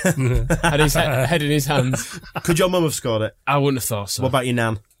his head in his hands. Could your mum have scored it? I wouldn't have thought so. What about your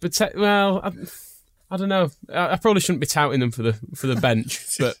nan? But I don't know. I probably shouldn't be touting them for the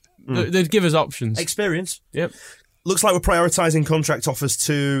bench, but they'd give us options. Experience. Yep. Looks like we're prioritising contract offers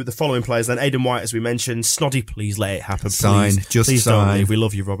to the following players then. Aidan White, as we mentioned. Snoddy, please let it happen. Please sign. Don't leave. We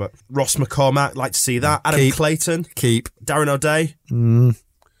love you, Robert. Ross McCormack, like to see that. Adam Clayton. Keep. Darren O'Day. You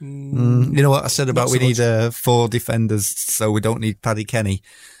know what I said about we need 4 defenders, so we don't need Paddy Kenny.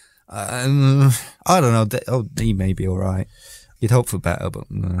 I don't know. He may be all right. You'd hope for better,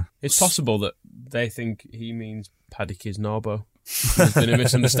 but no. It's possible that they think he means Paddy Kisnorbo. There's been a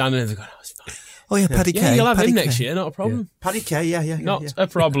misunderstanding. They've gone, oh, it's fine. Oh, yeah, Paddy K. Yeah, you'll have Paddy him K. next year, not a problem. Yeah. Paddy K, yeah. Not a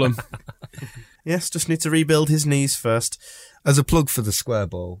problem. Yes, just need to rebuild his knees first. As a plug for the square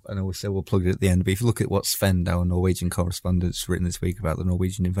ball, and I always say we'll plug it at the end, but if you look at what Sven, our Norwegian correspondent, has written this week about the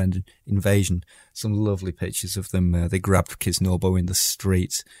Norwegian invasion, some lovely pictures of them. They grabbed Kisnorbo in the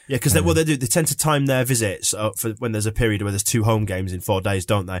street. Yeah, because they tend to time their visits for when there's a period where there's 2 home games in 4 days,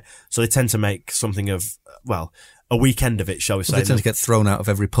 don't they? So they tend to make something of, a weekend of it, shall we say. They tend to get thrown out of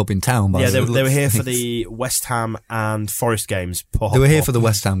every pub in town. Yeah, they were here for the West Ham and Forest games. They were here for the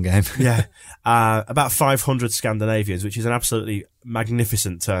West Ham game. Yeah. About 500 Scandinavians, which is an absolutely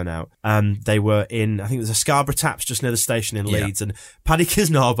magnificent turnout. They were in, I think there's a Scarborough Taps just near the station in Leeds, and Paddy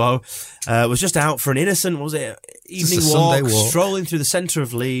Kisnorbo was just out for an innocent, evening walk, strolling through the centre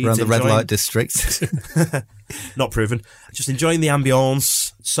of Leeds. Around the red light district. Not proven. Just enjoying the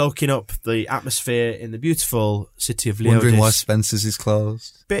ambience, soaking up the atmosphere in the beautiful city of Leodis. Wondering why Spencer's is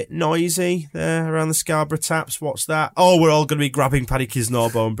closed. Bit noisy there around the Scarborough Taps. What's that? Oh, we're all going to be grabbing Paddy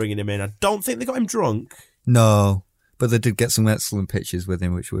Kisnorbo and bringing him in. I don't think they got him drunk. No, but they did get some excellent pictures with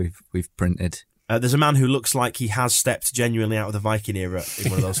him, which we've printed. There's a man who looks like he has stepped genuinely out of the Viking era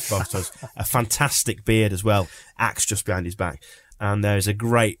in one of those photos. A fantastic beard as well. Axe just behind his back. And there's a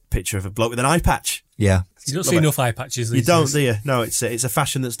great picture of a bloke with an eye patch. Yeah. You don't see enough eye patches these days. You don't, days. do you? No, it's a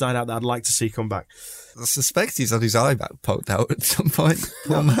fashion that's died out that I'd like to see come back. I suspect he's had his eye back poked out at some point.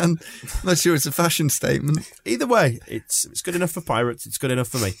 Poor man. Not sure it's a fashion statement. Either way, it's good enough for pirates. It's good enough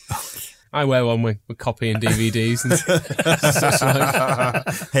for me. I wear one with copying DVDs.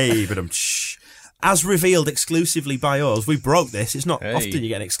 Hey, but as revealed exclusively by us, we broke this. It's not often you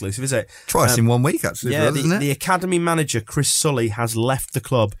get an exclusive, is it? Twice in 1 week, actually. Yeah, isn't it? The academy manager, Chris Sully, has left the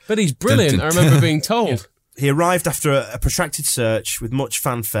club. But he's brilliant, I remember being told. Yeah. He arrived after a protracted search with much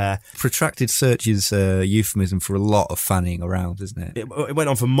fanfare. Protracted search is a euphemism for a lot of fanning around, isn't it? It went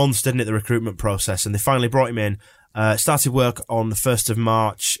on for months, didn't it, the recruitment process, and they finally brought him in. Started work on the 1st of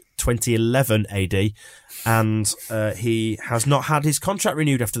March 2011 AD, and he has not had his contract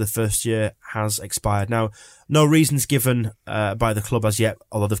renewed after the first year has expired. Now, no reasons given by the club as yet,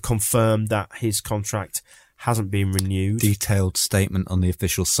 although they've confirmed that his contract hasn't been renewed. Detailed statement on the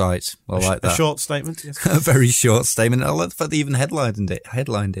official site. I like that. A short statement? Yes. A very short statement. I like the fact they even headlined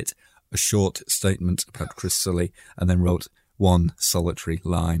it. A short statement about Chris Sully, and then wrote one solitary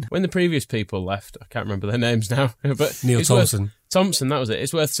line. When the previous people left, I can't remember their names now, but Neil Thompson. Thompson, that was it.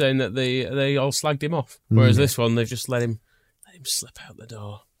 It's worth saying that they all slagged him off, whereas this one, they've just let him let him slip out the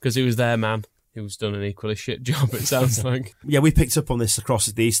door. Because he was their man who's done an equally shit job, it sounds like. Yeah, we picked up on this across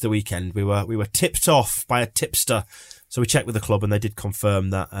the Easter weekend. We were tipped off by a tipster. So we checked with the club and they did confirm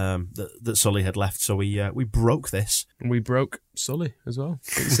that that Sully had left. So we broke this. And we broke Sully as well,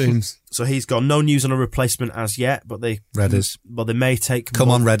 it seems. So he's got no news on a replacement as yet, but they may take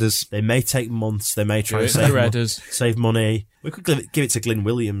on Redders. They may take months. They may try and save money. We could give it to Glyn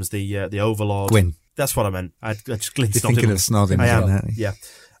Williams, the overlord. Gwyn. That's what I meant. I just Glyn. You're thinking of Snodin. I am. Yeah.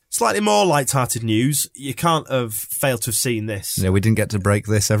 Slightly more light-hearted news. You can't have failed to have seen this. Yeah, we didn't get to break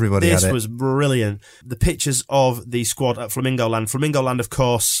this. Everybody had it. This was brilliant. The pictures of the squad at Flamingo Land. Flamingo Land, of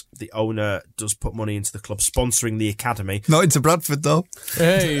course, the owner does put money into the club, sponsoring the academy. Not into Bradford, though.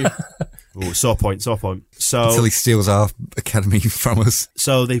 Hey. Ooh, sore point. So until he steals our academy from us.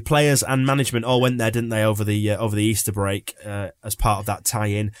 So the players and management all went there, didn't they, over the Easter break as part of that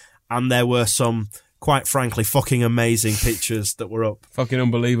tie-in, and there were some, quite frankly, fucking amazing pictures that were up. Fucking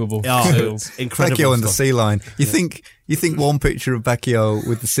unbelievable. Oh, incredible. Becchio and the sea line. You think one picture of Becchio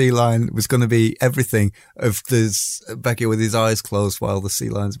with the sea line was going to be everything of this Becchio with his eyes closed while the sea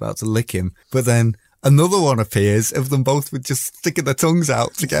line's about to lick him, but then another one appears of them both with just sticking their tongues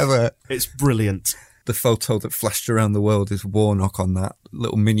out together. It's brilliant. The photo that flashed around the world is Warnock on that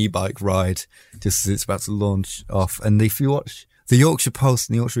little mini bike ride just as it's about to launch off. And if you watch the Yorkshire Post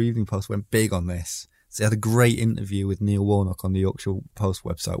and the Yorkshire Evening Post went big on this. So they had a great interview with Neil Warnock on the Yorkshire Post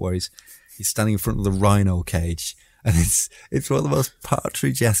website where he's standing in front of the rhino cage, and it's one of the most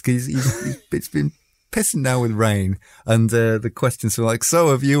partridge-esque. It's been pissing down with rain, and the questions were like,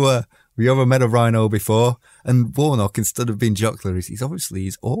 "So have you ever met a rhino before?" And Warnock, instead of being jocular,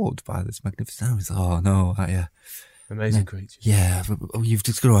 he's awed by this magnificent animal. He's like, "Oh no, amazing creature." Yeah, you've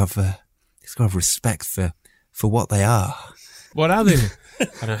just got to have respect for what they are. What are they? I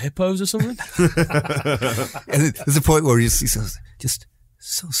don't know, hippos or something? And there's a point where he's just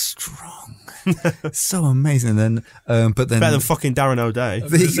so strong, so amazing. And then, but then better than fucking Darren O'Day.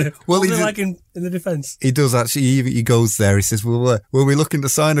 Well, he's like in the defence. He does actually. He goes there. He says, "Well, we'll be looking to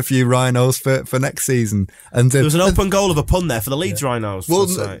sign a few rhinos for next season." And there was an open goal of a pun there for the Leeds Rhinos. Well,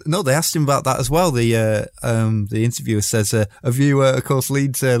 no, they asked him about that as well. The interviewer says, "Have you? Of course,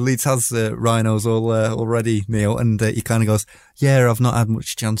 Leeds has rhinos already, Neil." And he kind of goes, "Yeah, I've not had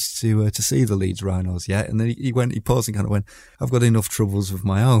much chance to see the Leeds Rhinos yet." And then he paused and kind of went, "I've got enough troubles of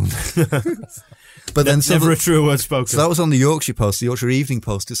my own." But then never a true word spoken. So that was on the Yorkshire Post. The Yorkshire Evening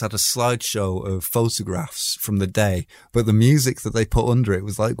Post just had a slideshow of photographs from the day, but the music that they put under it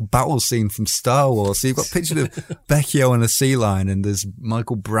was like a battle scene from Star Wars. So you've got pictures of Becchio and a sea lion, and there's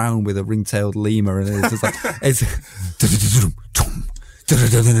Michael Brown with a ring-tailed lemur, and it's just like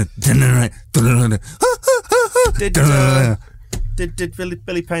Did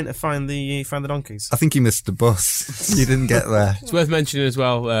Billy Painter find the donkeys? I think he missed the bus. He didn't get there. It's worth mentioning as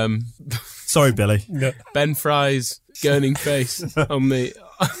well. Sorry, Billy. No. Ben Fry's gurning face on the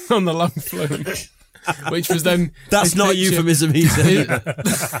long flume, which was then. That's not euphemism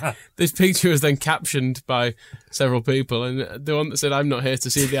either. This picture was then captioned by several people, and the one that said, "I'm not here to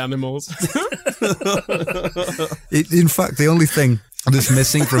see the animals." In fact, the only thing that's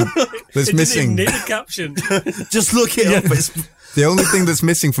missing from Didn't need a caption. Just look it up. The only thing that's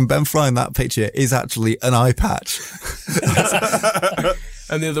missing from Ben Fry in that picture is actually an eye patch.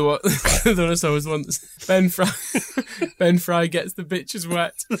 And the other one I saw was one that's Ben Fry gets the bitches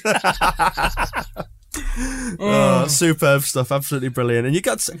wet. Superb stuff, absolutely brilliant. And you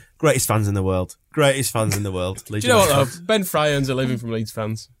got greatest fans in the world. Do you know what though? Ben Fry earns a living from Leeds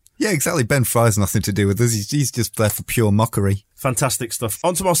fans. Yeah, exactly. Ben Fry's nothing to do with us. He's just there for pure mockery. Fantastic stuff.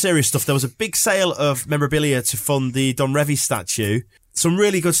 On to more serious stuff. There was a big sale of memorabilia to fund the Don Revie statue. Some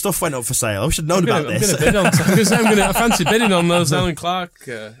really good stuff went up for sale. I should have known about this. I fancy bidding on those Alan Clark.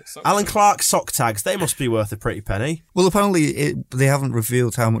 Alan Clark sock tags. They must be worth a pretty penny. Well, apparently they haven't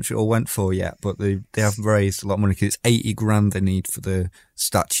revealed how much it all went for yet, but they have raised a lot of money because it's 80 grand they need for the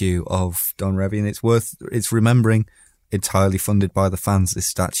statue of Don Revie, and it's remembering entirely funded by the fans, this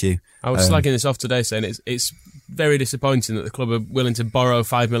statue. I was slagging this off today saying it's very disappointing that the club are willing to borrow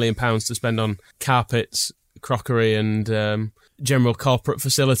 £5 million to spend on carpets, crockery and general corporate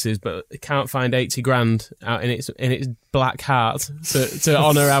facilities, but they can't find 80 grand out in its black heart to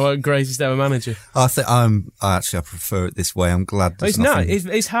honour our greatest ever manager. I prefer it this way. I'm glad there's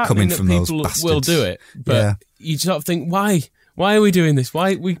it's heartening that people will do it, but you sort of think, why? Why are we doing this?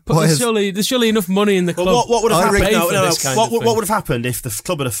 Why we put there's surely enough money in the club? Well, what would have happened? What would have happened if the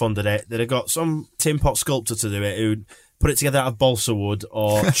club had funded it? They'd have got some tin pot sculptor to do it who'd put it together out of balsa wood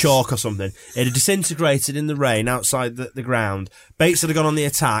or chalk or something. It had disintegrated in the rain outside the ground. Bates had gone on the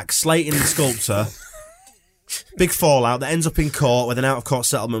attack, slating the sculptor, big fallout that ends up in court with an out-of-court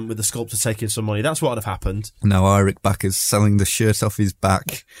settlement with the sculptor taking some money. That's what would have happened. Now Eirik Bakker's selling the shirt off his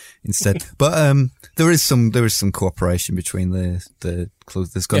back instead. But there is some cooperation between the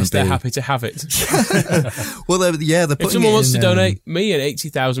clubs. There's going to be. They're happy to have it. Well, they're putting if someone wants to in, donate me an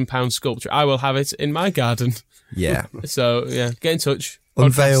 £80,000 sculpture, I will have it in my garden. Yeah. So yeah, get in touch.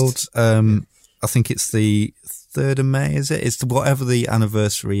 Unveiled. I think it's the 3rd of May. Is it? It's whatever the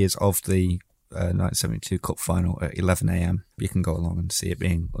anniversary is of the 1972 Cup final at 11 a.m. You can go along and see it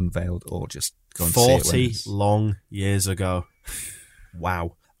being unveiled, or just go and see it. 40 long years ago.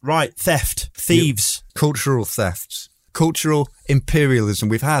 Wow. Right, thieves. Cultural thefts. Cultural imperialism.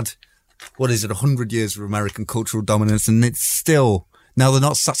 We've had, 100 years of American cultural dominance, and it's still, now they're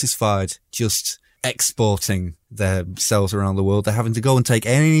not satisfied just exporting themselves around the world. They're having to go and take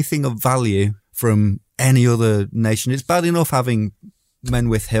anything of value from any other nation. It's bad enough having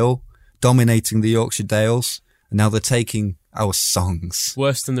Menwith Hill dominating the Yorkshire Dales, and now they're taking our songs.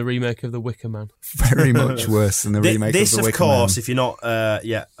 Worse than the remake of The Wicker Man. Very much worse than the remake of The Wicker Man. This, of course, if you're not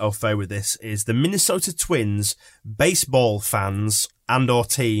yet au fait with this, is the Minnesota Twins baseball fans and or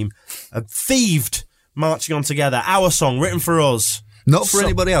team have thieved Marching On Together, our song written for us. Not for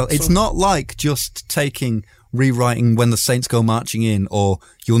anybody else. It's not like just rewriting When the Saints Go Marching In or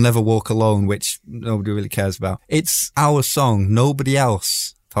You'll Never Walk Alone, which nobody really cares about. It's our song, nobody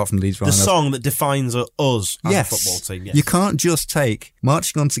else, apart from Leeds Rhinos. The song that defines us as a football team. Yes. You can't just take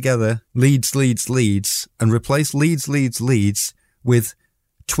Marching On Together, Leeds, Leeds, Leeds, and replace Leeds, Leeds, Leeds with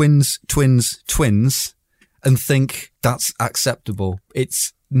Twins, Twins, Twins, and think that's acceptable.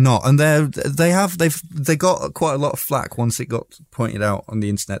 It's not. And they got quite a lot of flack once it got pointed out on the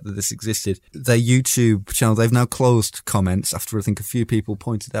internet that this existed. Their YouTube channel, they've now closed comments after I think a few people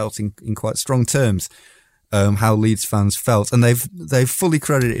pointed out in quite strong terms how Leeds fans felt. And they've fully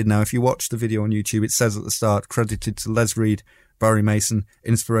credited now. If you watch the video on YouTube, it says at the start, credited to Les Reed, Barry Mason,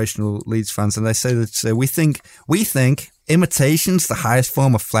 inspirational Leeds fans. And they say that we think imitation's the highest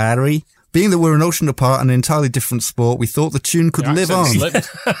form of flattery. Being that we're an ocean apart and an entirely different sport, we thought the tune could live on.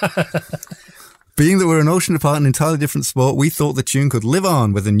 Being that we're an ocean apart and an entirely different sport, we thought the tune could live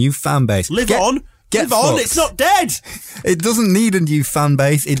on with a new fan base. Live on? It's not dead! It doesn't need a new fan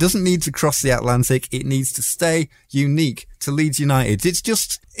base. It doesn't need to cross the Atlantic. It needs to stay unique to Leeds United.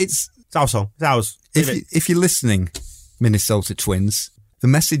 It's our song. It's ours. If you're listening, Minnesota Twins, the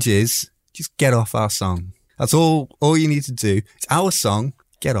message is just get off our song. That's all you need to do. It's our song.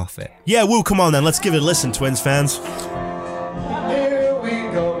 Get off it. Yeah, woo, come on then. Let's give it a listen, Twins fans. Here we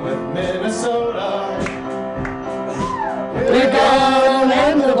go with Minnesota. We're gone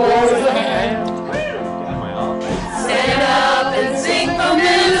and the boys are hand. Stand up and sing for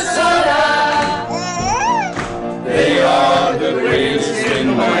Minnesota. They are the greatest in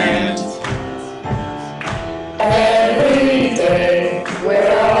the land. Every day we're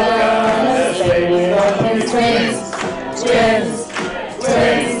all gonna say we love you, Twins, Twins.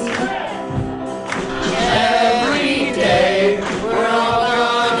 Every day we're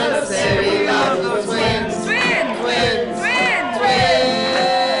all gonna say we love the Twins. Twins, twins, twins, twins.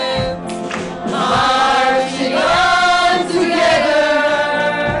 Marching on together,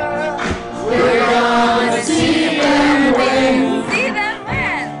 we're gonna see them win. See them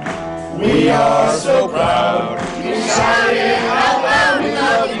win. We are so proud. We shout it out loud. We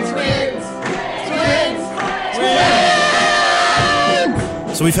love you, Twins, Twins, Twins.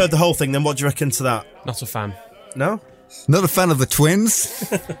 So we've heard the whole thing, then what do you reckon to that? Not a fan. No? Not a fan of the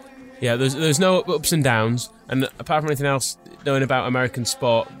Twins? Yeah, there's no ups and downs, and apart from anything else, knowing about American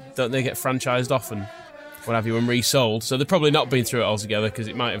sport, don't they get franchised often, what have you, and resold? So they've probably not been through it altogether, because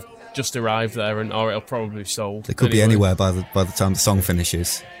it might have just arrived there, or it'll probably be sold. It could be anywhere by the time the song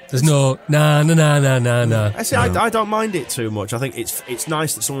finishes. There's no nah. I don't mind it too much. I think it's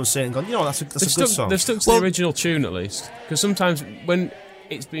nice that someone's saying, "You know, that's a good song." They've stuck to the original tune at least, because sometimes when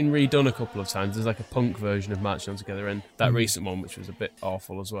it's been redone a couple of times, there's like a punk version of Marching On Together, and that recent one, which was a bit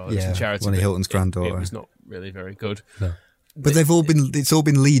awful as well. It was a charity. Ronnie Hilton's granddaughter. It was not really very good. No. But it's all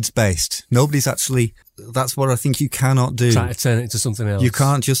been Leeds based. Nobody's actually, that's what I think you cannot do. Try to turn it into something else. You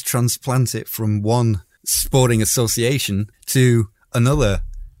can't just transplant it from one sporting association to another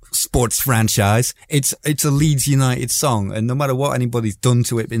sports franchise. It's a Leeds United song, and no matter what anybody's done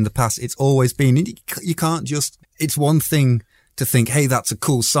to it in the past, it's always been. You can't just, it's one thing to think, hey, that's a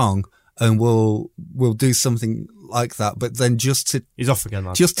cool song, and we'll do something like that. But then he's off again,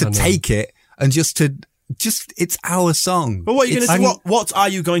 lad. Just to take it and just it's our song. But what are you going to do? What are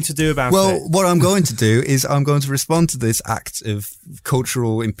you going to do about it? Well, what I'm going to do is I'm going to respond to this act of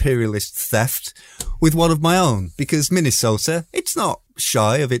cultural imperialist theft with one of my own, because Minnesota, it's not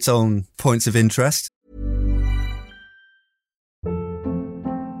shy of its own points of interest.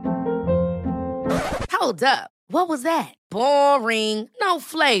 Hold up. What was that? Boring. No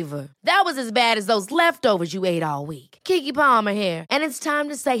flavor. That was as bad as those leftovers you ate all week. Keke Palmer here, and it's time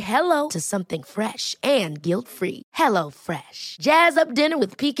to say hello to something fresh and guilt-free. Hello Fresh. Jazz up dinner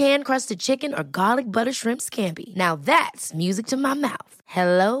with pecan-crusted chicken or garlic butter shrimp scampi. Now that's music to my mouth.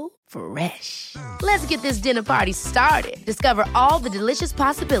 Hello Fresh. Let's get this dinner party started. Discover all the delicious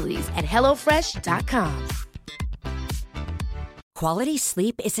possibilities at hellofresh.com. Quality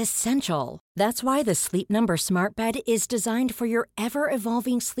sleep is essential. That's why the Sleep Number Smart Bed is designed for your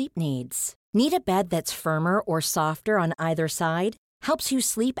ever-evolving sleep needs. Need a bed that's firmer or softer on either side? Helps you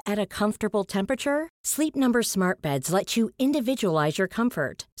sleep at a comfortable temperature? Sleep Number Smart Beds let you individualize your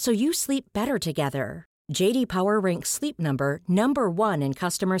comfort, so you sleep better together. J.D. Power ranks Sleep Number number 1 in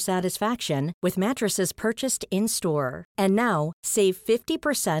customer satisfaction with mattresses purchased in-store. And now, save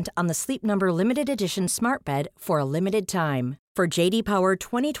 50% on the Sleep Number Limited Edition Smart Bed for a limited time. For J.D. Power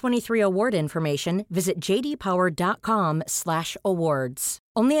 2023 award information, visit jdpower.com/awards.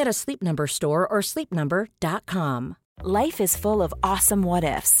 Only at a Sleep Number store or sleepnumber.com. Life is full of awesome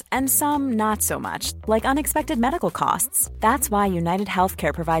what-ifs, and some not so much, like unexpected medical costs. That's why United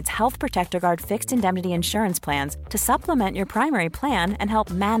Healthcare provides Health Protector Guard fixed indemnity insurance plans to supplement your primary plan and help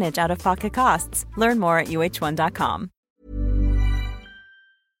manage out-of-pocket costs. Learn more at uh1.com.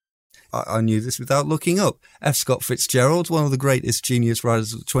 I knew this without looking up. F. Scott Fitzgerald, one of the greatest genius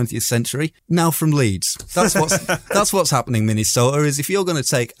writers of the 20th century, now from Leeds. That's what's happening, Minnesota, is if you're going to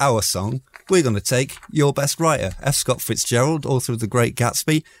take our song, we're going to take your best writer, F. Scott Fitzgerald, author of The Great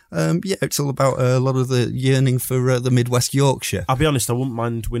Gatsby. It's all about a lot of the yearning for the Midwest Yorkshire. I'll be honest, I wouldn't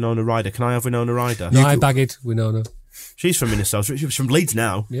mind Winona Ryder. Can I have Winona Ryder? No, I bagged Winona. She's from Minnesota. She's from Leeds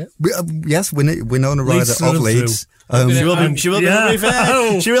now. Yeah. Yes, Winona Ryder of Leeds. She will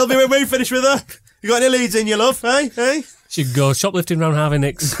be when we finish with her. You got any Leeds in your love, hey? She can go shoplifting around Harvey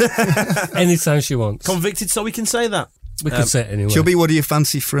Nicks anytime she wants. Convicted, so we can say that. We could say it anyway. Shelby, what do you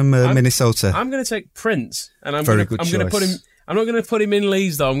fancy from Minnesota? I'm going to take Prince, and I'm going to put him. I'm not going to put him in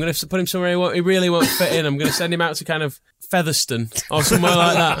Leeds though. I'm going to put him somewhere he really won't fit in. I'm going to send him out to kind of Featherstone or somewhere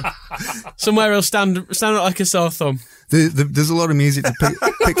like that. Somewhere he'll stand up like a sore thumb. There's a lot of music to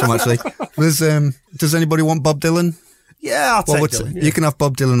pick from, actually. Does anybody want Bob Dylan? Yeah, I'll take Dylan. You can have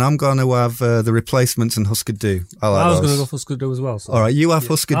Bob Dylan. I'm going to have The Replacements and Husker Du. I was going to go for Husker Du as well. So. All right, you have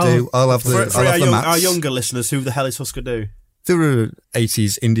Husker Du. I'll have the Mats. Our younger listeners, who the hell is Husker Du? They were an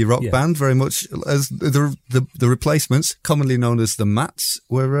 80s indie rock band, very much as the Replacements, commonly known as the Mats,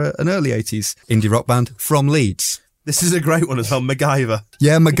 were an early 80s indie rock band from Leeds. This is a great one as well, MacGyver.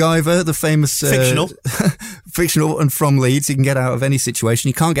 Yeah, MacGyver, the famous... Fictional. Fictional and from Leeds. You can get out of any situation.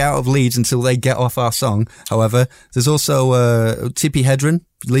 You can't get out of Leeds until they get off our song. However, there's also Tippi Hedren,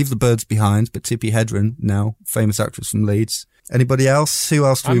 Leave the Birds Behind, but Tippi Hedren, now famous actress from Leeds. Anybody else? Who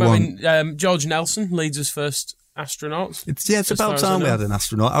else do we want? George Nelson, Leeds' first astronaut. It's about time we had an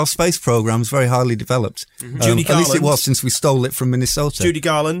astronaut. Our space program's very highly developed. Mm-hmm. Judy Garland. At least it was, since we stole it from Minnesota. Judy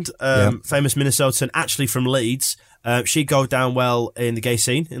Garland, famous Minnesotan, actually from Leeds. She'd go down well in the gay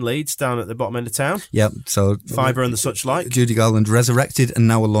scene in Leeds, down at the bottom end of town. Yep, so... Fibre and the such like. Judy Garland, resurrected and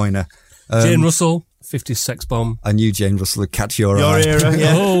now a loiner. Jane Russell, 50s sex bomb. I knew Jane Russell would catch your eye. Your era,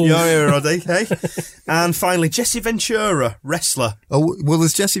 yeah. Your era, Roddy, hey? And finally, Jesse Ventura, wrestler. Oh, well,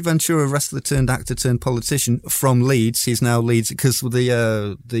 there's Jesse Ventura, wrestler turned actor turned politician from Leeds. He's now Leeds because with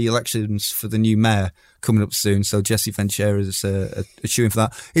the elections for the new mayor coming up soon, so Jesse Ventura is a shoo-in for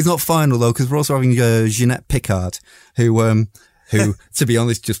that. He's not final, though, because we're also having Jeanette Piccard, who, to be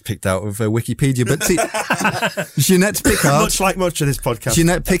honest, just picked out of Wikipedia. But Jeanette Piccard... much of this podcast.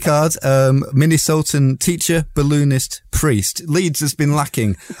 Jeanette Piccard, Minnesotan teacher, balloonist, priest. Leeds has been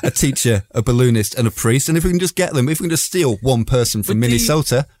lacking a teacher, a balloonist and a priest. And if we can just get them, if we can just steal one person from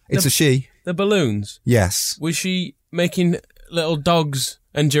Minnesota, it's a she. The balloons? Yes. Was she making little dogs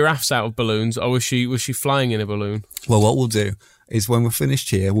and giraffes out of balloons, or was she flying in a balloon? Well, what we'll do is when we're finished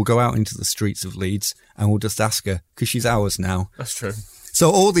here, we'll go out into the streets of Leeds and we'll just ask her, because she's ours now. That's true.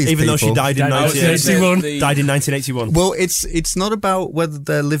 So all these Even people... though she died in 1981. Well, it's not about whether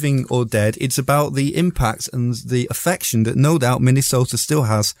they're living or dead. It's about the impact and the affection that no doubt Minnesota still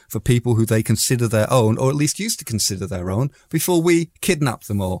has for people who they consider their own, or at least used to consider their own, before we kidnap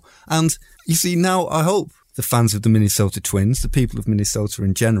them all. And you see, now I hope the fans of the Minnesota Twins, the people of Minnesota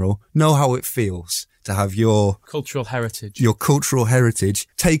in general, know how it feels to have your cultural heritage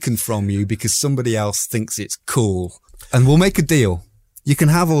taken from you because somebody else thinks it's cool. And we'll make a deal. You can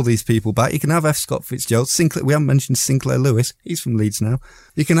have all these people back. You can have F. Scott Fitzgerald. We haven't mentioned Sinclair Lewis. He's from Leeds now.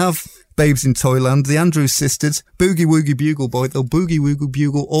 You can have Babes in Toyland, the Andrews Sisters, Boogie Woogie Bugle Boy. They'll Boogie Woogie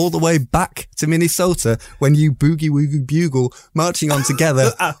Bugle all the way back to Minnesota when you Boogie Woogie Bugle marching on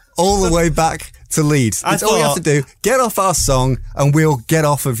together all the way back to Leeds. That's all you have to do. Get off our song and we'll get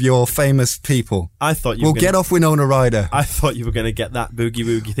off of your famous people. I thought we'll get off Winona Ryder. I thought you were going to get that boogie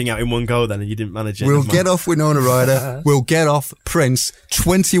woogie thing out in one go then, and you didn't manage it. We'll get off Winona Ryder. We'll get off Prince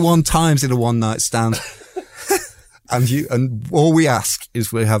 21 times in a one-night stand. And all we ask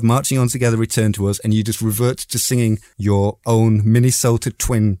is we have Marching On Together return to us, and you just revert to singing your own Minnesota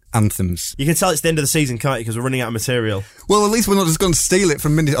Twin anthems. You can tell it's the end of the season, can't you? Because we're running out of material. Well, at least we're not just going to steal it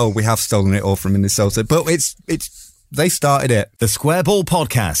from Minnesota. Oh, we have stolen it all from Minnesota, but they started it. The Square Ball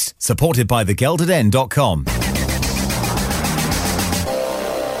Podcast, supported by thegeldeden.com.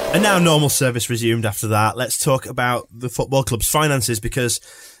 And now normal service resumed after that. Let's talk about the football club's finances, because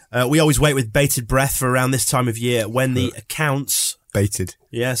we always wait with bated breath for around this time of year when the accounts... Bated.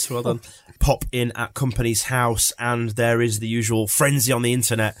 Yes, well done. Pop in at Company's house, and there is the usual frenzy on the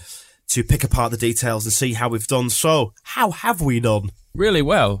internet to pick apart the details and see how we've done. So, how have we done? Really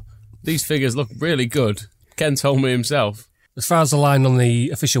well. These figures look really good. Ken told me himself. As far as the line on the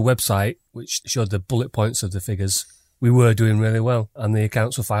official website, which showed the bullet points of the figures, we were doing really well, and the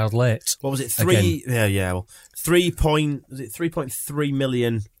accounts were filed late. What was it? 3.3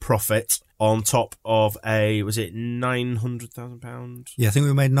 million profit on top of was it £900,000? Yeah, I think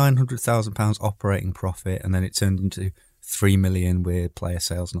we made £900,000 operating profit, and then it turned into 3 million with player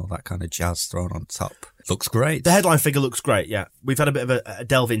sales and all that kind of jazz thrown on top. Looks great. The headline figure looks great, yeah. We've had a bit of a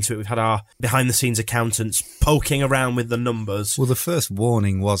delve into it. We've had our behind-the-scenes accountants poking around with the numbers. Well, the first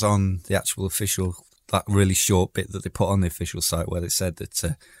warning was on the actual official, that really short bit that they put on the official site where they said that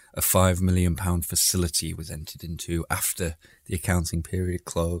a £5 million facility was entered into after the accounting period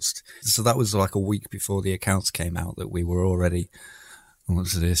closed. So that was like a week before the accounts came out that we were already...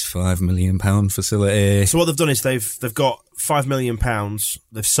 What's this, £5 million facility? So what they've done is they've got £5 million.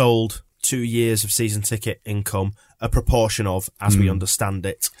 They've sold 2 years of season ticket income, a proportion of, as we understand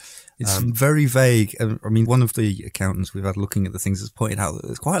it. It's very vague. I mean, one of the accountants we've had looking at the things has pointed out that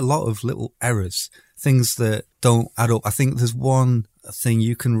there's quite a lot of little errors, things that don't add up. I think there's one thing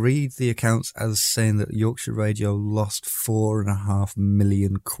you can read the accounts as saying that Yorkshire Radio lost £4.5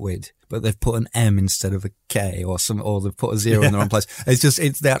 million, but they've put an M instead of a K or they've put a zero in the wrong place. They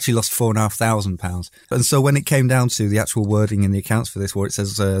actually lost £4,500. And so when it came down to the actual wording in the accounts for this, where it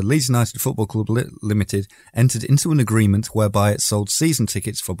says Leeds United Football Club Limited entered into an agreement whereby it sold season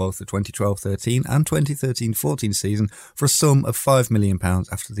tickets for both the 2012-13 and 2013-14 season for a sum of £5 million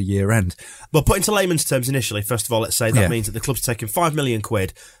after the year end. But put into layman's terms initially, first of all, let's say that means that the club's taken £5 million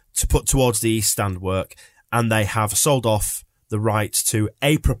to put towards the East Stand work, and they have sold off the rights to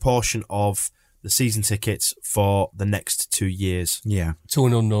a proportion of the season tickets for the next 2 years. Yeah. To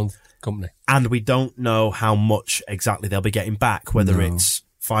an unknown company. And we don't know how much exactly they'll be getting back, whether it's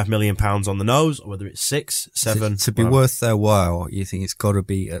 £5 million on the nose or whether it's 6, 7. To be worth their while, you think it's got to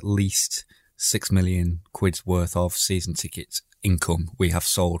be at least £6 million worth of season ticket income we have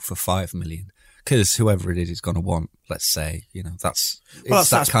sold for £5 million. Because whoever it is going to want, let's say, that's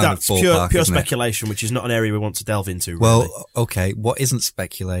pure speculation, which is not an area we want to delve into. Really. Well, okay, what isn't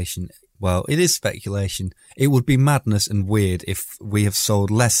speculation? Well, it is speculation. It would be madness and weird if we have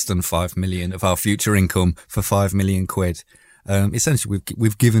sold less than 5 million of our future income for 5 million quid. Essentially,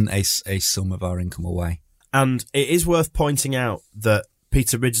 we've given a sum of our income away. And it is worth pointing out that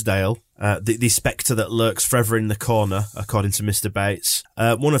Peter Ridsdale, the spectre that lurks forever in the corner, according to Mr. Bates,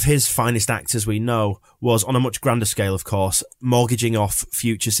 one of his finest actors we know, was on a much grander scale, of course, mortgaging off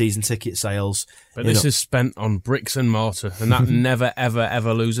future season ticket sales. But this is spent on bricks and mortar, and that never, ever,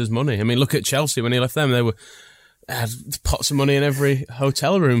 ever loses money. I mean, look at Chelsea. When he left them, they had pots of money in every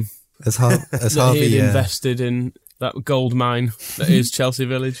hotel room. As Harvey he invested in that gold mine that is Chelsea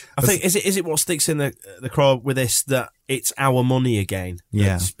Village. I think is it what sticks in the craw with this, that it's our money again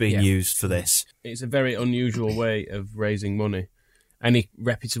that's being used for this. It's a very unusual way of raising money. Any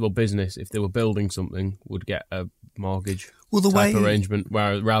reputable business, if they were building something, would get a mortgage type arrangement,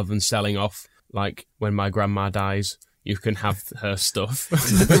 rather than selling off, like when my grandma dies, you can have her stuff.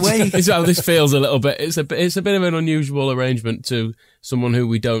 It's how this feels a little bit. It's a bit of an unusual arrangement to someone who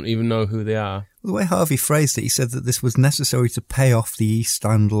we don't even know who they are. The way Harvey phrased it, he said that this was necessary to pay off the East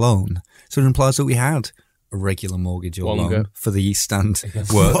Stand loan. So it implies that we had a regular mortgage or loan for the East Stand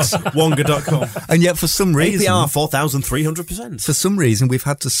works. Wonga.com. And yet for some reason... APR 4,300%. For some reason, we've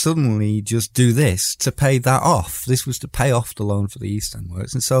had to suddenly just do this to pay that off. This was to pay off the loan for the East Stand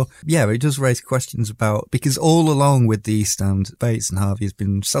works. And so, it does raise questions about... Because all along with the East Stand, Bates and Harvey has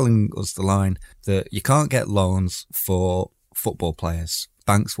been selling us the line that you can't get loans for football players.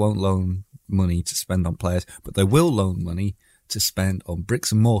 Banks won't loan money to spend on players, but they will loan money to spend on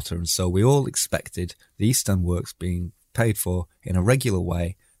bricks and mortar. And so we all expected the East Stand works being paid for in a regular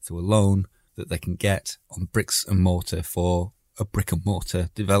way through a loan that they can get on bricks and mortar for a brick and mortar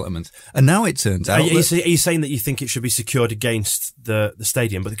development. And now it turns out... Are you saying that you think it should be secured against the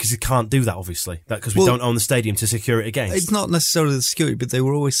stadium? But because you can't do that, obviously. Because we don't own the stadium to secure it against. It's not necessarily the security, but they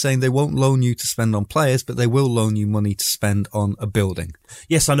were always saying they won't loan you to spend on players, but they will loan you money to spend on a building.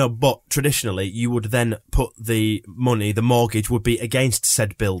 Yes, I know, but traditionally you would then put the money, the mortgage would be against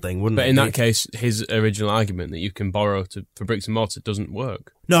said building, wouldn't it? But in that case, his original argument that you can borrow for bricks and mortar doesn't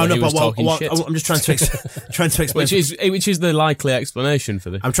work. No, so but I'm just trying to explain. Which is the likely explanation for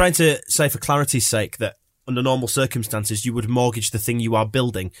this. I'm trying to say, for clarity's sake, that under normal circumstances, you would mortgage the thing you are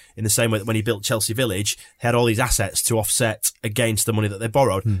building in the same way that when he built Chelsea Village, he had all these assets to offset against the money that they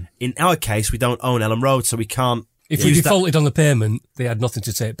borrowed. In our case, we don't own Ellen Road, so we can't. If we defaulted on the payment, they had nothing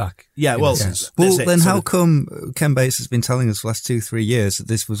to take back. Yeah, well, then how come Ken Bates has been telling us for the last 2-3 years that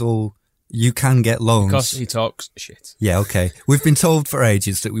this was all... You can get loans. Because he talks shit. Yeah, okay. We've been told for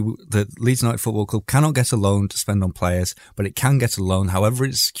ages that Leeds United Football Club cannot get a loan to spend on players, but it can get a loan, however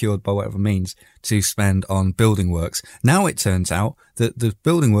it's secured by whatever means, to spend on building works. Now it turns out that the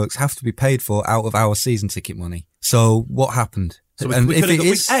building works have to be paid for out of our season ticket money. So what happened? So hey,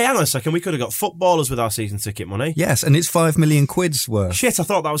 hang on a second. We could have got footballers with our season ticket money. Yes, and it's 5 million quid's worth. Shit, I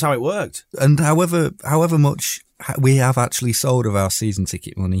thought that was how it worked. And however much we have actually sold of our season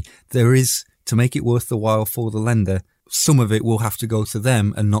ticket money, there is, to make it worth the while for the lender, some of it will have to go to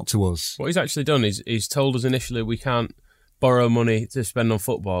them and not to us. What he's actually done is he's told us initially we can't borrow money to spend on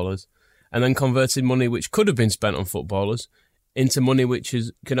footballers, and then converted money which could have been spent on footballers into money which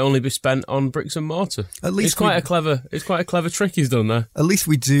can only be spent on bricks and mortar. At least it's quite a clever trick he's done there. At least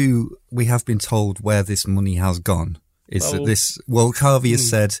we have been told where this money has gone. Harvey has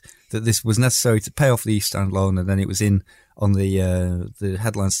said that this was necessary to pay off the East Stand loan, and then it was on the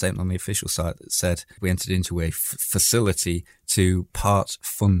headline statement on the official site that said we entered into a facility to part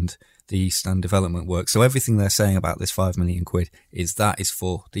fund the East Stand development work. So everything they're saying about this 5 million quid is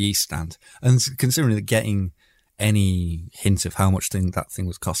for the East Stand. And considering that getting any hint of how much that thing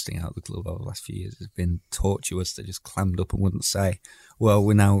was costing out the club over the last few years has been tortuous. They just clammed up and wouldn't say, well,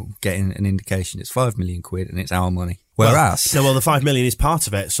 we're now getting an indication it's 5 million quid and it's our money. Whereas... the 5 million is part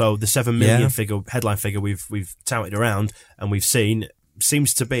of it. So the 7 million headline figure we've touted around and we've seen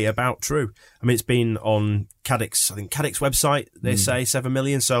seems to be about true. I mean, it's been on Cadix website, they say 7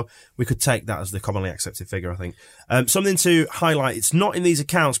 million, so we could take that as the commonly accepted figure, I think. Something to highlight, it's not in these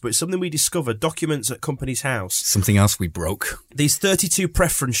accounts, but it's something we discovered, documents at Company's House. Something else we broke. These 32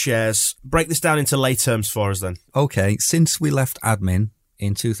 preference shares, break this down into lay terms for us then. Okay, since we left admin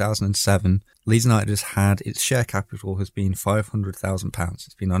in 2007, Leeds United has had, its share capital has been £500,000.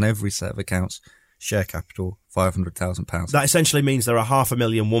 It's been on every set of accounts. Share capital, £500,000. That essentially means there are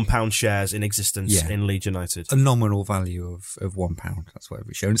 £500,000 £1 shares in existence in Leeds United. A nominal value of £1. That's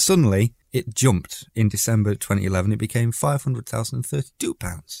whatever it's shown. Suddenly, it jumped in December 2011. It became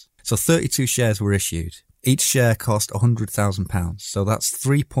 £500,032. So 32 shares were issued. Each share cost £100,000. So that's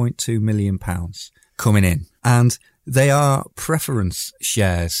 £3.2 million coming in. And they are preference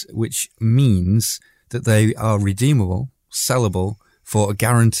shares, which means that they are redeemable, sellable, for a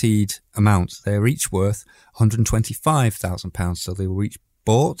guaranteed amount. They are each worth £125,000. So they were each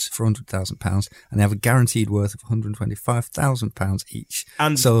bought for £100,000 and they have a guaranteed worth of £125,000 each.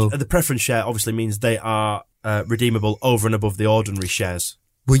 And so the preference share obviously means they are redeemable over and above the ordinary shares.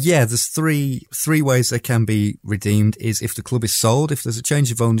 Well, yeah, there's three ways they can be redeemed. Is if the club is sold, if there's a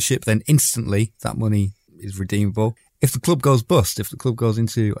change of ownership, then instantly that money is redeemable. If the club goes bust, if the club goes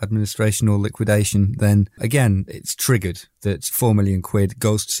into administration or liquidation, then again, it's triggered that 4 million quid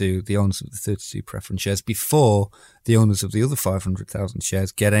goes to the owners of the 32 preference shares before the owners of the other 500,000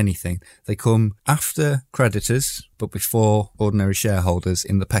 shares get anything. They come after creditors, but before ordinary shareholders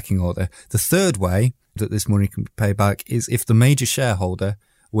in the pecking order. The third way that this money can be paid back is if the major shareholder,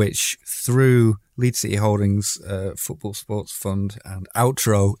 which through Leeds City Holdings, Football Sports Fund and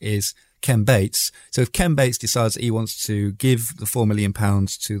Outro is Ken Bates. So if Ken Bates decides that he wants to give the £4 million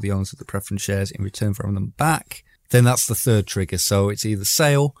to the owners of the preference shares in return for having them back, then that's the third trigger. So it's either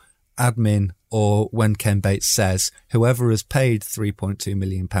sale, admin, or when Ken Bates says whoever has paid £3.2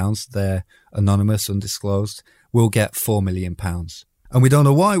 million, they're anonymous, undisclosed, will get £4 million. And we don't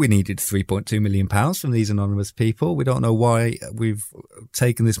know why we needed £3.2 million from these anonymous people. We don't know why we've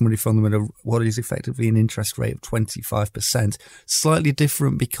taken this money from them at what is effectively an interest rate of 25%. Slightly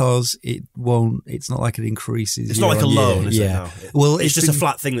different because it's not like it increases. It's not like a loan, is it? No. Well, it's just a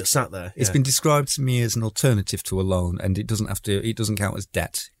flat thing that's sat there. It's been described to me as an alternative to a loan, and it doesn't count as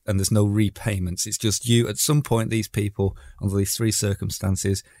debt. and there's no repayments. It's just you. At some point, these people, under these three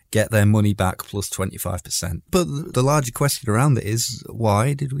circumstances, get their money back plus 25%. But the larger question around it is,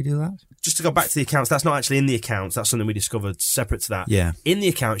 why did we do that? Just to go back to the accounts, that's not actually in the accounts. That's something we discovered separate to that. Yeah. In the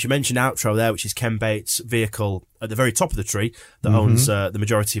accounts, you mentioned Outro there, which is Ken Bates' vehicle at the very top of the tree that owns the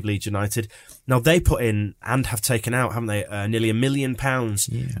majority of Leeds United. Now, they put in and have taken out, haven't they, nearly £1 million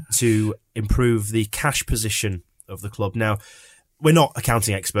to improve the cash position of the club. Now, we're not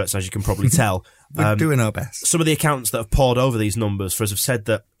accounting experts, as you can probably tell. We're doing our best. Some of the accountants that have pored over these numbers for us have said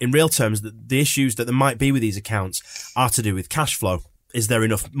that, in real terms, that the issues that there might be with these accounts are to do with cash flow. Is there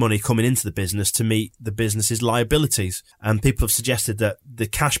enough money coming into the business to meet the business's liabilities? And people have suggested that the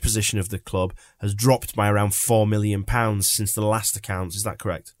cash position of the club has dropped by around £4 million since the last accounts. Is that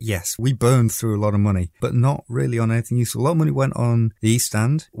correct? Yes, we burned through a lot of money, but not really on anything useful. A lot of money went on the East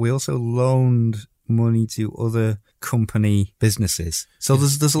Stand. We also loaned money to other company businesses. So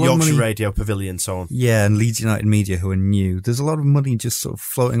there's a lot of money. Yorkshire Radio, Pavilion, so on. Yeah, and Leeds United Media, who are new. There's a lot of money just sort of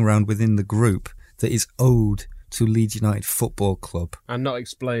floating around within the group that is owed to Leeds United Football Club. And not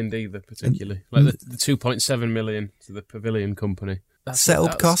explained either, particularly. Like the 2.7 million to the Pavilion Company.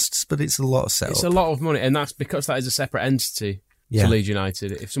 Setup costs, but it's a lot of setup. It's a lot of money, and that's because that is a separate entity to Leeds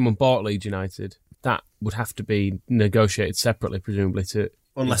United. If someone bought Leeds United, that would have to be negotiated separately, presumably, to...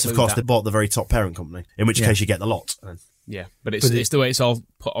 Unless, of course, they bought the very top parent company, in which case you get the lot. Yeah, but it's the way it's all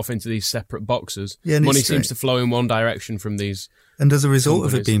put off into these separate boxes. Yeah, money seems to flow in one direction from these. And as a result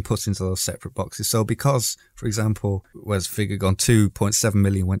companies. of it being put into those separate boxes, so because, for example, where's the figure gone, 2.7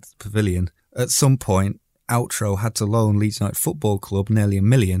 million went to the Pavilion, at some point, Outro had to loan Leeds United Football Club nearly £1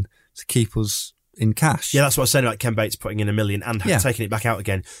 million to keep us in cash. Yeah, that's what I was saying about Ken Bates putting in £1 million and taking it back out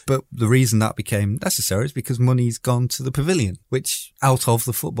again. But the reason that became necessary is because money's gone to the Pavilion, which out of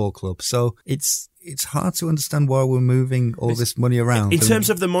the football club. So it's hard to understand why we're moving all this money around. In terms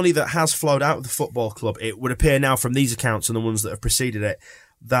of the money that has flowed out of the football club, it would appear now from these accounts and the ones that have preceded it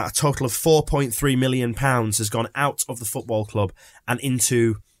that a total of £4.3 million has gone out of the football club and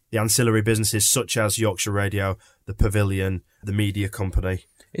into the ancillary businesses such as Yorkshire Radio, the Pavilion, the media company.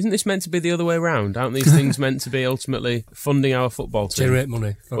 Isn't this meant to be the other way around? Aren't these things meant to be ultimately funding our football team? Generate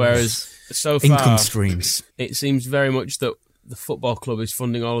money. Whereas so far, income streams. It seems very much that the football club is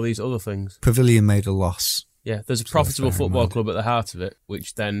funding all of these other things. Pavilion made a loss. Yeah, there's a profitable football club at the heart of it,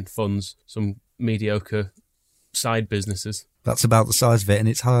 which then funds some mediocre side businesses. That's about the size of it, and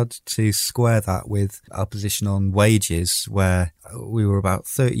it's hard to square that with our position on wages, where we were about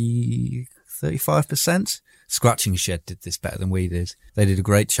 35%. Scratching Shed did this better than we did. They did a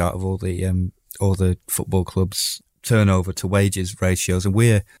great chart of all the football clubs' turnover to wages ratios, and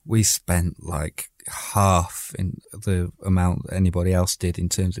we spent like half in the amount that anybody else did in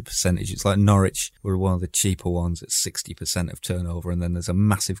terms of percentage. It's like Norwich were one of the cheaper ones at 60% of turnover, and then there's a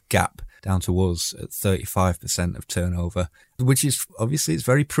massive gap down to us at 35% of turnover, which is obviously it's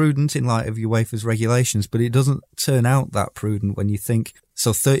very prudent in light of UEFA's regulations, but it doesn't turn out that prudent when you think,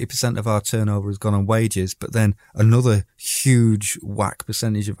 so 30% of our turnover has gone on wages, but then another huge whack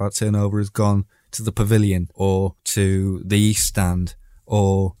percentage of our turnover has gone to the Pavilion or to the East Stand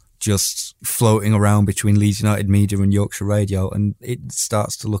or just floating around between Leeds United Media and Yorkshire Radio, and it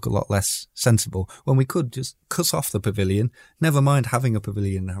starts to look a lot less sensible when we could just cut off the Pavilion, never mind having a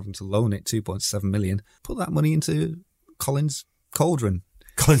Pavilion and having to loan it 2.7 million, put that money into Collins Cauldron.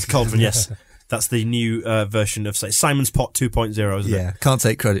 Collins Cauldron, yes. That's the new version of, say, Simon's Pot 2.0, isn't it? Yeah, can't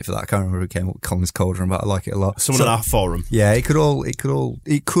take credit for that. I can't remember who came up with Collins Cauldron, but I like it a lot. Someone on our forum. Yeah, it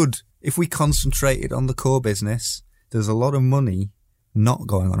could, if we concentrated on the core business, there's a lot of money not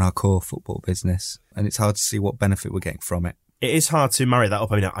going on our core football business, and it's hard to see what benefit we're getting from it. It is hard to marry that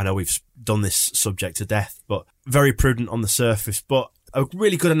up. I mean, I know we've done this subject to death, but very prudent on the surface. But a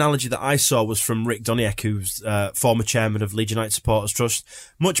really good analogy that I saw was from Rick Doniek, who's former chairman of Leeds United Supporters Trust,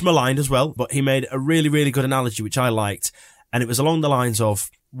 much maligned as well, but he made a really, really good analogy, which I liked. And it was along the lines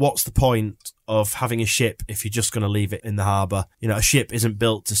of, what's the point of having a ship if you're just going to leave it in the harbour? You know, a ship isn't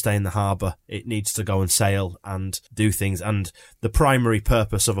built to stay in the harbour. It needs to go and sail and do things. And the primary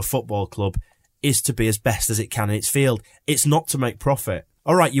purpose of a football club is to be as best as it can in its field. It's not to make profit.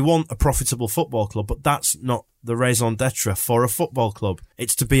 All right, you want a profitable football club, but that's not the raison d'etre for a football club.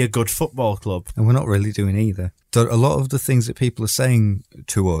 It's to be a good football club. And we're not really doing either. So a lot of the things that people are saying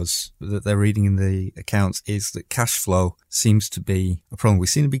to us that they're reading in the accounts is that cash flow seems to be a problem. We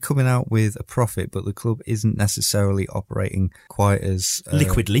seem to be coming out with a profit, but the club isn't necessarily operating quite as...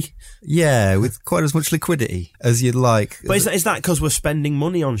 liquidly? Yeah, with quite as much liquidity as you'd like. But is that because we're spending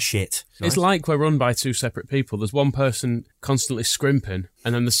money on shit? It's like we're run by two separate people. There's one person constantly scrimping,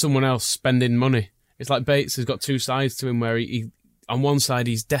 and then there's someone else spending money. It's like Bates has got two sides to him where he on one side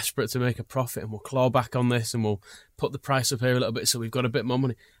he's desperate to make a profit and we'll claw back on this and we'll put the price up here a little bit so we've got a bit more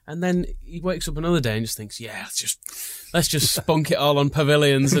money. And then he wakes up another day and just thinks, yeah, let's just spunk it all on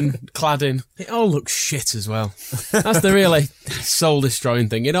pavilions and cladding. It all looks shit as well. That's the really soul-destroying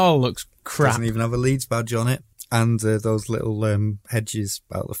thing. It all looks crap. Doesn't even have a Leeds badge on it. And those little hedges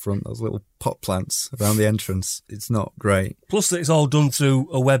out the front, those little pot plants around the entrance. It's not great. Plus that it's all done through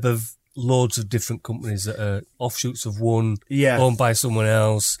a web of loads of different companies that are offshoots of one, owned by someone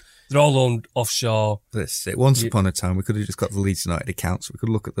else. They're all owned offshore. This it. Once upon a time, we could have just got the Leeds United accounts. We could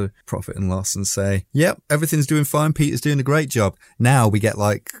look at the profit and loss and say, yep, everything's doing fine. Peter's doing a great job. Now we get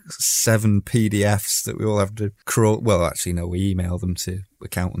like 7 PDFs that we all have to crawl. Well, actually, no, we email them to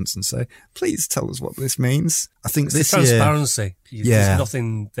accountants and say, please tell us what this means. I think it's this the transparency. Yeah. There's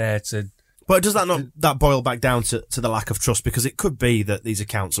nothing there to... But does that not boil back down to the lack of trust? Because it could be that these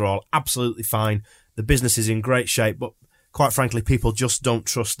accounts are all absolutely fine. The business is in great shape, but quite frankly, people just don't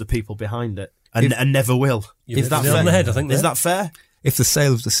trust the people behind it and never will. Is that fair? Head, I think, is that fair? If the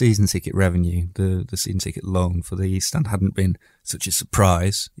sale of the season ticket revenue, the season ticket loan for the East Stand hadn't been such a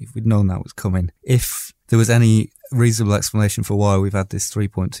surprise, if we'd known that was coming, if there was any reasonable explanation for why we've had this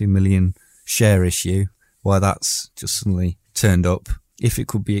 3.2 million share issue, why that's just suddenly turned up, if it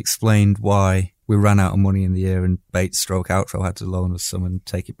could be explained why we ran out of money in the year and Bates / Outro had to loan us some and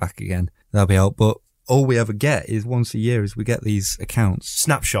take it back again, that'd be out. But all we ever get is once a year is we get these accounts.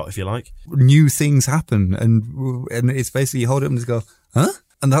 Snapshot, if you like. New things happen and it's basically you hold it up and just go, huh?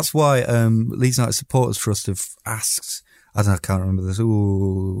 And that's why Leeds United Supporters Trust have asked, I can't remember this,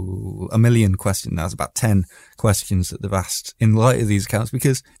 1 million questions now. It's about 10 questions that they've asked in light of these accounts,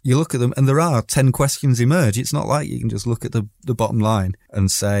 because you look at them and there are 10 questions emerge. It's not like you can just look at the bottom line and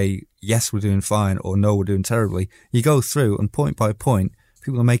say, yes, we're doing fine, or no, we're doing terribly. You go through and point by point,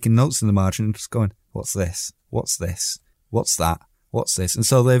 people are making notes in the margin and just going, what's this? What's this? What's that? What's this? And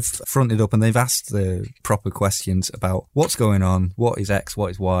so they've fronted up and they've asked the proper questions about what's going on, what is X,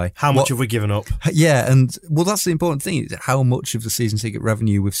 what is Y. How much have we given up? Yeah, and well, that's the important thing, is how much of the season ticket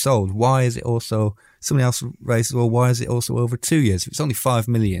revenue we've sold. Why is it also, somebody else raised, well, why is it also over 2 years? If it's only 5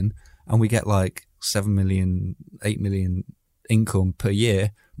 million and we get like 7 million, 8 million income per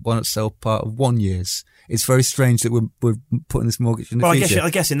year, why not sell part of 1 year's? It's very strange that we're putting this mortgage in the future. I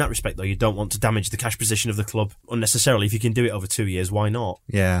guess in that respect, though, you don't want to damage the cash position of the club unnecessarily. If you can do it over 2 years, why not?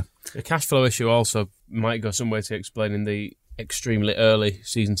 Yeah. The cash flow issue also might go some way to explaining the extremely early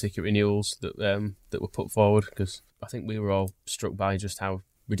season ticket renewals that were put forward, because I think we were all struck by just how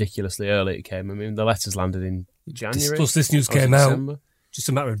ridiculously early it came. I mean, the letters landed in January. Plus, this news came out just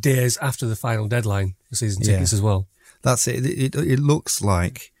a matter of days after the final deadline for season tickets as well. That's it. It looks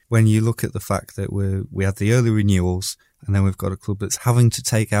like, when you look at the fact that we had the early renewals and then we've got a club that's having to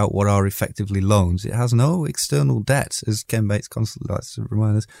take out what are effectively loans. It has no external debt, as Ken Bates constantly likes to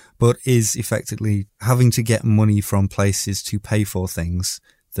remind us, but is effectively having to get money from places to pay for things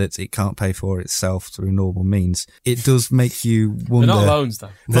that it can't pay for itself through normal means. It does make you wonder. They're not loans, though.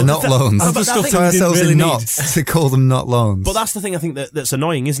 They're not loans. Tie ourselves in knots to call them not loans. But that's the thing I think that's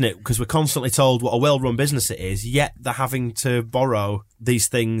annoying, isn't it? Because we're constantly told what a well-run business it is, yet they're having to borrow these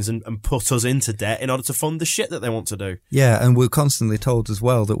things and put us into debt in order to fund the shit that they want to do. Yeah, and we're constantly told as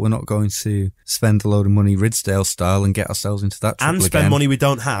well that we're not going to spend a load of money Ridsdale style and get ourselves into that trouble and spend again. Money we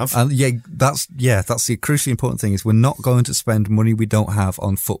don't have. And that's the crucially important thing, is we're not going to spend money we don't have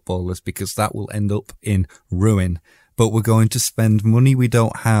on footballers, because that will end up in ruin. But we're going to spend money we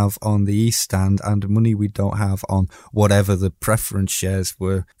don't have on the East Stand and money we don't have on whatever the preference shares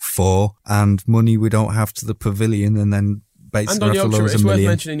were for, and money we don't have to the pavilion, and then Bates and on Yorkshire, it's worth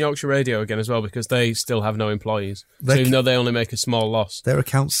mentioning Yorkshire Radio again as well, because they still have no employees, even though they only make a small loss. Their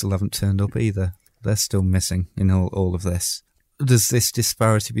accounts still haven't turned up either. They're still missing in all of this. There's this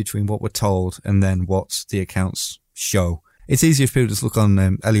disparity between what we're told and then what the accounts show. It's easier if people just look on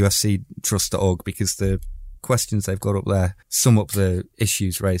LUFCtrust.org, because the questions they've got up there sum up the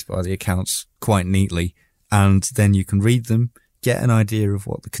issues raised by the accounts quite neatly, and then you can read them, get an idea of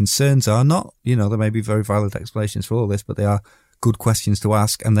what the concerns are. Not, there may be very valid explanations for all this, but they are good questions to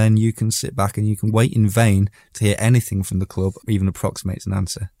ask, and then you can sit back and you can wait in vain to hear anything from the club, even approximates an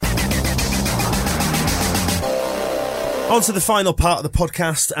answer. On to the final part of the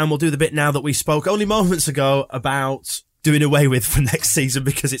podcast, and we'll do the bit now that we spoke only moments ago about doing away with for next season,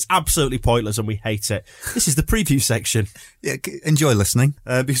 because it's absolutely pointless and we hate it. This is the preview section. Yeah, enjoy listening.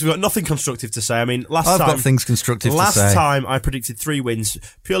 Because we've got nothing constructive to say. I mean, I've got things constructive to say. Last time I predicted 3 wins,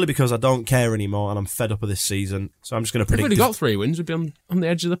 purely because I don't care anymore and I'm fed up with this season. So I'm just going to predict... If we'd got 3 wins, we'd be on the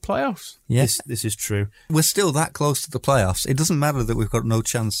edge of the playoffs. Yes. This is true. We're still that close to the playoffs. It doesn't matter that we've got no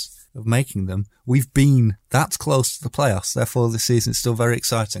chance of making them, we've been that close to the playoffs. Therefore, this season's still very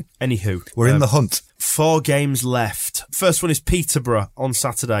exciting. Anywho, We're in the hunt. 4 games left. First one is Peterborough on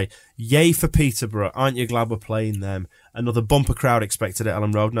Saturday. Yay for Peterborough. Aren't you glad we're playing them? Another bumper crowd expected at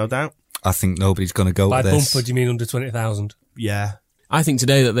Ellen Road, no doubt. I think nobody's going to go By with this. bumper, do you mean under 20,000? Yeah. I think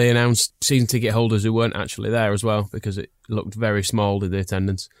today that they announced season ticket holders who weren't actually there as well, because it looked very small, did the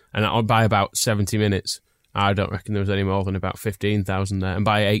attendance. And by about 70 minutes, I don't reckon there was any more than about 15,000 there. And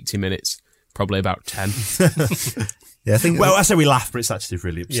by 80 minutes, probably about 10. Yeah, I think. Well, I say we laugh, but it's actually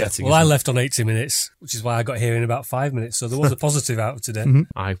really upsetting. Well, I left on 80 minutes, which is why I got here in about 5 minutes. So there was a positive out of today.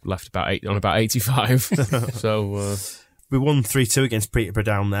 I left on about 85. So we won 3-2 against Peterborough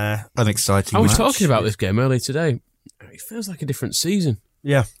down there. An exciting I was match. talking about this game earlier today. It feels like a different season.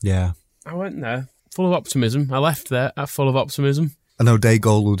 Yeah. Yeah. I went there full of optimism. I left there full of optimism. I know Day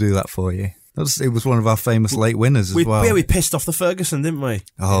Goal will do that for you. It was one of our famous late winners as well. Yeah, we pissed off the Ferguson, didn't we?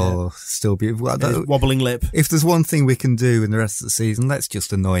 Oh, still beautiful. His wobbling lip. If there's one thing we can do in the rest of the season, let's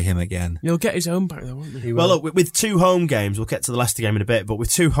just annoy him again. He'll get his own back though, won't he? Well, look, with 2 home games, we'll get to the Leicester game in a bit, but with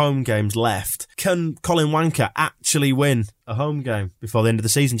 2 home games left, can Colin Wanker actually win a home game before the end of the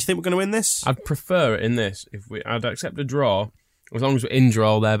season? Do you think we're going to win this? I'd prefer it in this. I'd accept a draw, as long as we injure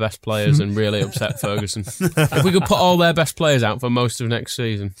all their best players and really upset Ferguson. If we could put all their best players out for most of next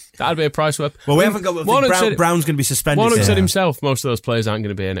season, that'd be a price worth. Well, we haven't got. Brown's going to be suspended. Warnock said himself, most of those players aren't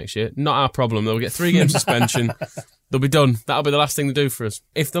going to be here next year. Not our problem. They'll get 3 game suspension. They'll be done. That'll be the last thing to do for us.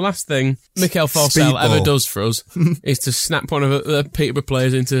 If the last thing Mikel Forsell ever does for us is to snap one of the Peterborough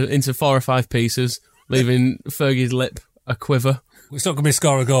players into 4 or 5 pieces, leaving Fergie's lip a quiver. It's not going to be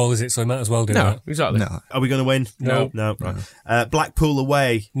score a goal, is it? So he might as well do that. No, exactly. No. Are we going to win? No. Right. Blackpool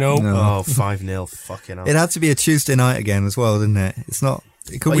away. No. Oh, 5-0. Fucking hell. It had to be a Tuesday night again as well, didn't it? It's not.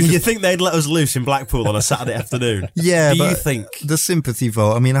 It could be You think they'd let us loose in Blackpool on a Saturday afternoon? Yeah, Do but you think? the sympathy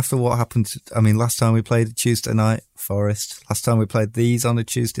vote? I mean, after what happened, last time we played a Tuesday night, Forest. Last time we played these on a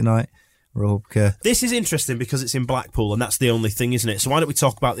Tuesday night, Robke. This is interesting because it's in Blackpool and that's the only thing, isn't it? So why don't we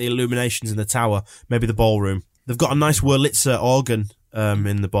talk about the illuminations in the tower, maybe the ballroom? They've got a nice Wurlitzer organ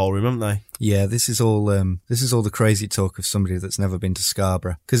in the ballroom, haven't they? Yeah, this is all the crazy talk of somebody that's never been to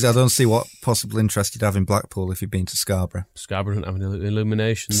Scarborough. Because I don't see what possible interest you'd have in Blackpool if you'd been to Scarborough. Scarborough doesn't have any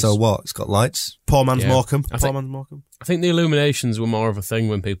illuminations. So what? It's got lights. Poor man's Morecambe. I think the illuminations were more of a thing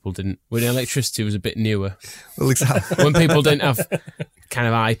when electricity was a bit newer. Well, exactly. When people didn't have kind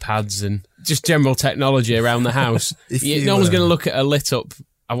of iPads and just general technology around the house. No one's going to look at a lit up,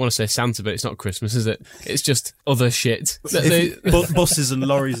 I want to say Santa, but it's not Christmas, is it? It's just other shit. Buses and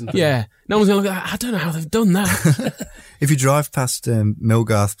lorries. Yeah. No one's going to look at that. I don't know how they've done that. If you drive past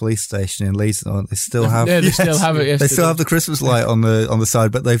Millgarth Police Station in Leeds, they still have. Yeah, they still have it. Yes, they still have the Christmas light on the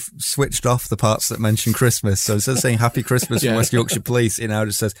side, but they've switched off the parts that mention Christmas. So instead of saying Happy Christmas from West Yorkshire Police, it now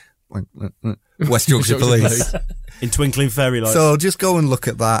just says West Yorkshire Police. In twinkling fairy lights. So just go and look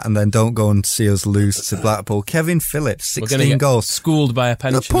at that and then don't go and see us lose to Blackpool. Kevin Phillips, 16 goals. Schooled by a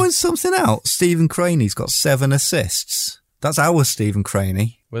pensioner. Point something out. Stephen Craney's got 7 assists. That's our Stephen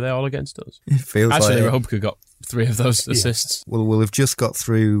Craney. Were they all against us? It feels Actually, like Robke got 3 of those assists. Well, we'll have just got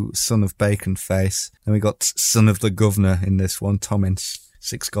through Son of Bacon Face. Then we got Son of the Governor in this one. Tom Ince,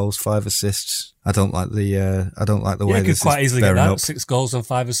 6 goals, 5 assists. I don't like the way you this could quite is easily get bearing that. up. 6 goals and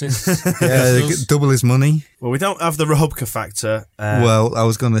 5 assists. Yeah, they get double his money. Well, we don't have the Robke factor. Well, I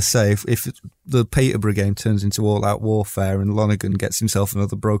was going to say, if the Peterborough game turns into all-out warfare and Lonergan gets himself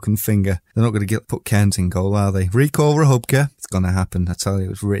another broken finger, they're not going to put Kent in goal, are they? Recall Robke. It's going to happen. I tell you,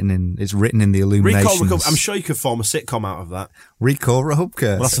 it's written in the illuminations. Recall, I'm sure you could form a sitcom out of that. Recall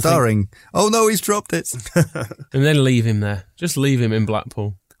Robke, starring. Oh no, he's dropped it. And then leave him there. Just leave him in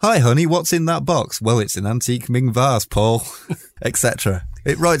Blackpool. Hi, honey, what's in that box? Well, it's an antique Ming vase, Paul, etc.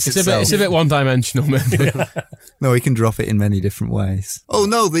 It writes itself. It's a bit one-dimensional, maybe. No, he can drop it in many different ways. Oh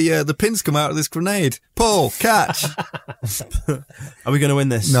no, the pins come out of this grenade. Paul, catch. Are we going to win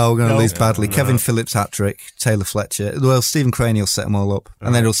this? No, we're going to lose badly. Kevin Phillips hat-trick, Taylor Fletcher. Well, Stephen Craney will set them all up.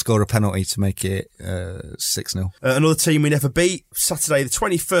 And then he'll score a penalty to make it 6-0. Another team we never beat, Saturday the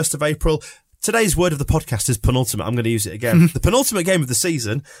 21st of April. Today's word of the podcast is penultimate. I'm going to use it again. The penultimate game of the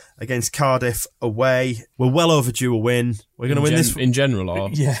season against Cardiff away. We're well overdue a win. We're going to win this. In general,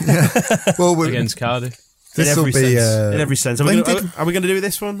 or Well, against Cardiff? This will be in every sense. Are we going to do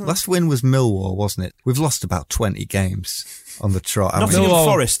this one? Last win was Millwall, wasn't it? We've lost about 20 games on the trot. Nottingham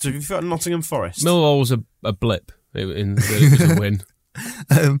Forest. Have you forgotten Nottingham Forest? Millwall was a blip. It was a win.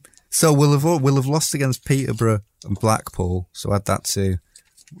 So we'll have lost against Peterborough and Blackpool. So add that to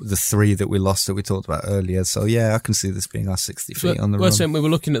the 3 that we lost that we talked about earlier. So yeah, I can see this being our 6 defeat on the run. We were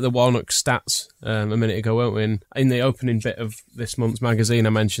looking at the Warnock stats a minute ago, weren't we? And in the opening bit of this month's magazine, I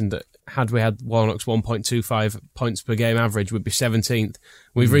mentioned that had we had Warnock's 1.25 points per game average, we'd be 17th.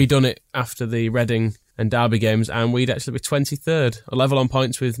 We've redone it after the Reading and Derby games, and we'd actually be 23rd, a level on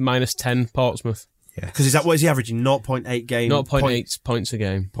points with -10 Portsmouth. Yeah, because what is he averaging? 0.8 game, 0.8 points a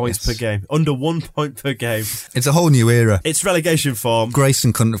game. Points per game, under 1 point per game. It's a whole new era. It's relegation form.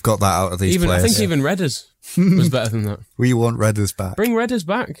 Grayson couldn't have got that out of these players. I think even Redders was better than that. We want Redders back. Bring Redders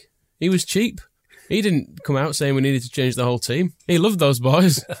back. He was cheap. He didn't come out saying we needed to change the whole team. He loved those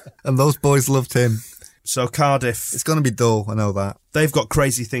boys. And those boys loved him. So Cardiff, it's going to be dull, I know that. They've got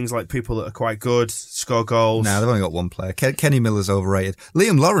crazy things like people that are quite good, score goals. Nah, they've only got one player. Kenny Miller's overrated.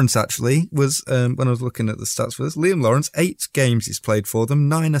 Liam Lawrence, actually, was, when I was looking at the stats for this, Liam Lawrence, 8 games he's played for them,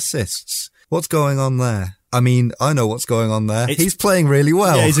 9 assists. What's going on there? I mean, I know what's going on there. He's playing really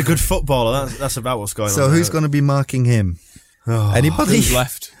well. Yeah, he's a good footballer. That's about what's going on. So who's going to be marking him? Anybody? Who's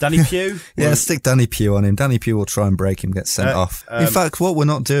left? Danny Pugh? Yeah, stick Danny Pugh on him. Danny Pugh will try and break him, get sent off. In fact, what we're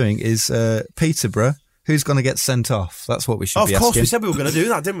not doing is Peterborough. Who's going to get sent off? That's what we should be asking. Of course, we said we were going to do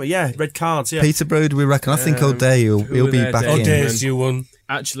that, didn't we? Yeah, red cards, yeah. Peterborough, do we reckon? I think O'Day, he'll be back in. O'Day's you won.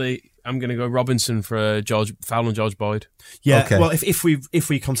 Actually, I'm going to go Robinson for a foul on George Boyd. Yeah, okay. Well, if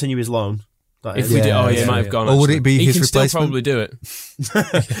we continue his loan... If we do, he might have gone. Or would it be his replacement? He can still probably do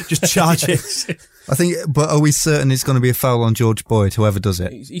it. Just charge it. I think, but are we certain it's going to be a foul on George Boyd, whoever does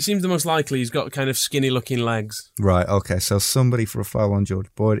it? He seems the most likely. He's got kind of skinny-looking legs. Right, okay, so somebody for a foul on George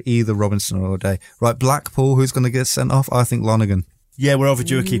Boyd, either Robinson or O'Day. Right, Blackpool, who's going to get sent off? I think Lonergan. Yeah, we're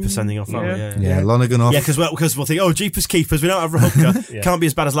overdue a keeper sending off, aren't we? Yeah, Lonergan off. Yeah, because we'll think, jeepers keepers, we don't have Robka. Can't be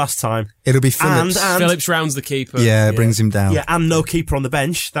as bad as last time. It'll be Phillips. And Phillips rounds the keeper. Yeah, brings him down. Yeah, and no keeper on the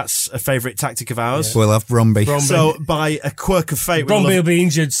bench. That's a favourite tactic of ours. Yeah. We'll have Bromby. So, by a quirk of fate... Bromby will be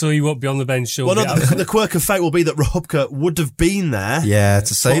injured, so he won't be on the bench. Well, no, the quirk of fate will be that Robka would have been there. Yeah,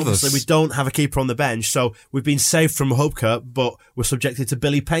 to save us. Obviously, we don't have a keeper on the bench, so we've been saved from Robka, but we're subjected to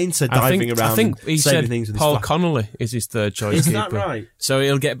Billy Painter diving around. I think he said Paul Connolly is his third choice keeper. Is that right? So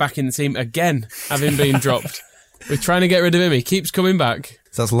he'll get back in the team again, having been dropped. We're trying to get rid of him. He keeps coming back.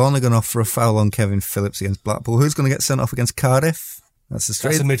 So that's Lonergan off for a foul on Kevin Phillips against Blackpool. Who's going to get sent off against Cardiff? That's a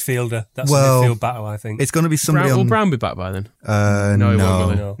midfielder. That's a midfield battle, I think. It's going to be somebody Will Brown be back by then? No. He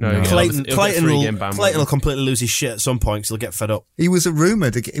won't, no. Clayton will completely lose his shit at some point because he'll get fed up. He was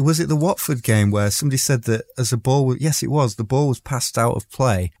rumoured. Was it the Watford game where somebody said that as a ball... Yes, it was. The ball was passed out of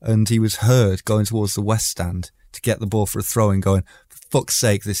play and he was heard going towards the West Stand to get the ball for a throw-in going, for fuck's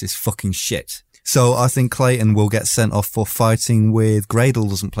sake, this is fucking shit. So I think Clayton will get sent off for fighting with... Gradle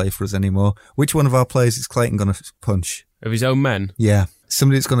doesn't play for us anymore. Which one of our players is Clayton going to punch? Of his own men? Yeah.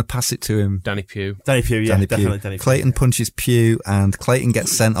 Somebody that's going to pass it to him. Danny Pugh. Definitely Danny Pugh. Clayton punches Pugh and Clayton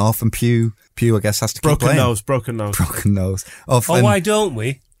gets sent off and Pugh I guess has to keep playing. Broken nose. Why don't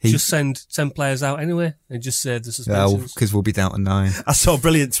we just send 10 players out anyway and just say the suspensions? Because we'll be down to 9. I saw a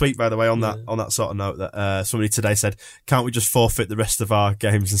brilliant tweet, by the way, on that sort of note that somebody today said, can't we just forfeit the rest of our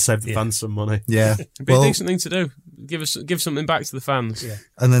games and save the fans some money? Yeah. It'd be a decent thing to do. Give something back to the fans. Yeah.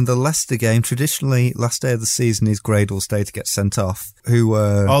 And then the Leicester game, traditionally, last day of the season is Gradle's day to get sent off. There's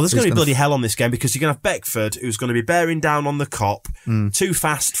going to be bloody hell on this game because you're going to have Beckford, who's going to be bearing down on the cop, too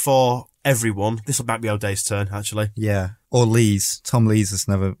fast for everyone. This might be O'Day's turn, actually. Yeah. Or Lees. Tom Lees has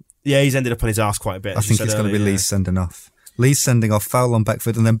never... Yeah, he's ended up on his arse quite a bit. I think it's going to be Lees sending off. Lees sending off, foul on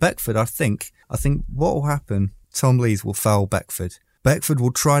Beckford, and then Beckford, I think what will happen, Tom Lees will foul Beckford. Beckford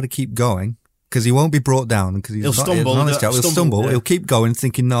will try to keep going, because he won't be brought down, because he'll stumble. Yeah. He'll keep going,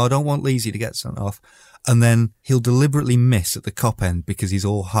 thinking, no, I don't want Leesy to get sent off. And then he'll deliberately miss at the cop end because he's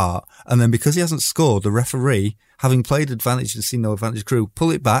all heart. And then because he hasn't scored, the referee, having played advantage and seen no advantage crew,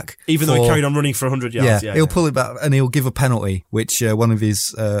 pull it back. Even though he carried on running for 100 yards. Yeah, he'll pull it back and he'll give a penalty, which one of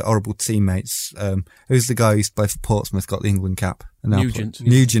his horrible teammates, who's the guy who used to play for Portsmouth, got the England cap. Nugent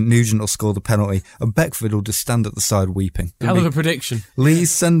will score the penalty, and Beckford will just stand at the side weeping. Hell of a prediction. Lee's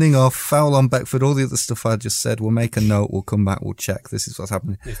sending off, foul on Beckford, all the other stuff I just said. We'll make a note, we'll come back, we'll check. This is what's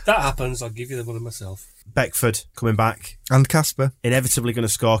happening. If that happens, I'll give you the money myself. Beckford coming back. And Casper. Inevitably going to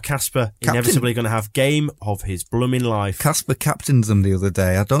score. Casper inevitably going to have game of his blooming life. Casper captained them the other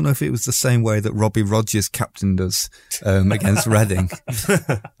day. I don't know if it was the same way that Robbie Rogers captained us against Reading.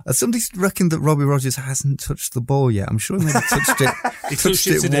 Somebody reckoned that Robbie Rogers hasn't touched the ball yet. I'm sure he maybe touched it. He touched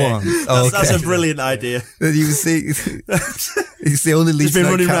it today. once. That's a brilliant idea. You see, He's the only Leeds been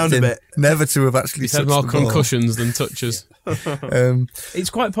United running around a captain bit. never to have actually He's had touched more the ball. concussions than touches. It's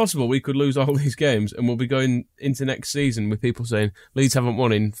quite possible we could lose all these games and we'll be going into next season with people saying Leeds haven't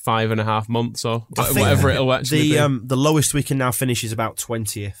won in 5.5 months or whatever it'll actually be. The lowest we can now finish is about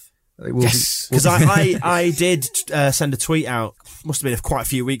 20th. Yes. Because I did send a tweet out, must have been quite a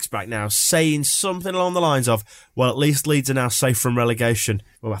few weeks back now, saying something along the lines of, well, at least Leeds are now safe from relegation.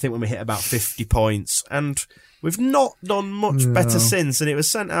 Well, I think when we hit about 50 points. And we've not done much better since, and it was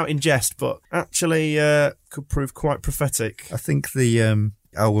sent out in jest, but actually could prove quite prophetic. I think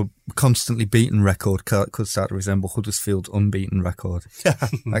our constantly beaten record could start to resemble Huddersfield's unbeaten record.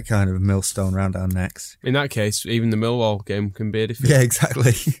 That kind of millstone round our necks. In that case, even the Millwall game can be a defeat. Yeah,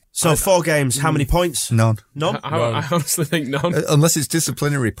 exactly. So 4 games, how many points? None. None? I honestly think none. Unless it's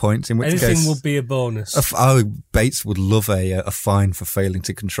disciplinary points, in which Anything case... would be a bonus. Bates would love a fine for failing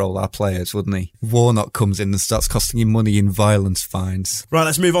to control our players, wouldn't he? Warnock comes in and starts costing him money in violence fines. Right,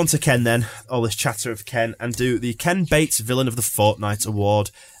 let's move on to Ken then. All this chatter of Ken, and do the Ken Bates Villain of the Fortnight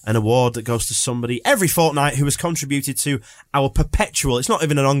Award. An award that goes to somebody every fortnight who has contributed to our perpetual, it's not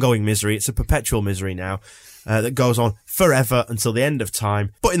even an ongoing misery, it's a perpetual misery now, that goes on forever until the end of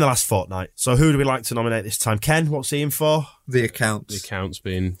time, but in the last fortnight. So who do we like to nominate this time? Ken, what's he in for? The accounts. The accounts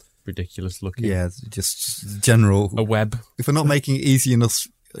being ridiculous looking. Yeah, just general. A web. If we're not making it easy enough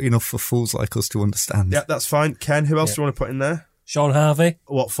for fools like us to understand. Yeah, that's fine. Ken, who else do you want to put in there? Sean Harvey.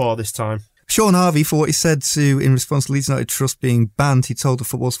 What for this time? Sean Harvey, for what he said in response to Leeds United Trust being banned, he told the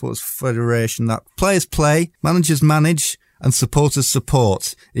Football Supporters Federation that players play, managers manage, and supporters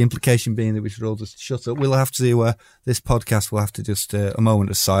support. The implication being that we should all just shut up. We'll have to, this podcast will have to just a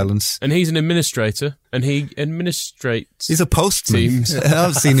moment of silence. And he's an administrator, and he administrates. He's a postman. Teams.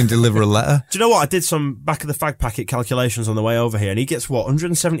 I've seen him deliver a letter. Do you know what? I did some back of the fag packet calculations on the way over here, and he gets what,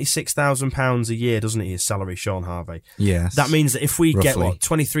 £176,000 a year, doesn't he? His salary, Sean Harvey. Yes. That means that if we get Roughly.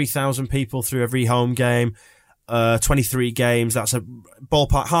 23,000 people through every home game, 23 games, that's a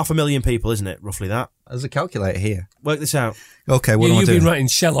ballpark 500,000 people, isn't it? Roughly that. There's a calculator here. Work this out. Okay, what am I You've doing? been writing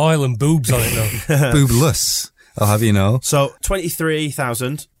Shell Oil and boobs on it now. Boobless, I'll have you know. So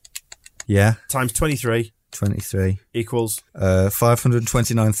 23,000 Yeah. times 23 23 equals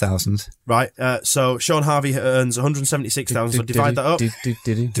 529,000. right. So Sean Harvey earns 176,000. So divide that up.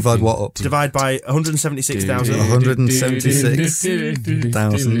 Divide what up? Divide by 176,000.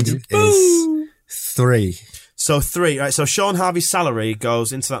 176,000 is 3. So 3, right? So Sean Harvey's salary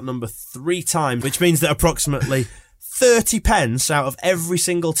goes into that number 3 times, which means that approximately 30 pence out of every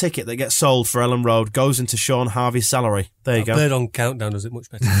single ticket that gets sold for Ellen Road goes into Sean Harvey's salary. There you go. Played on Countdown does it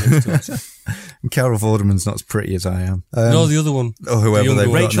much better than me, actually. And Carol Vorderman's not as pretty as I am. No, the other one. Or whoever The they've younger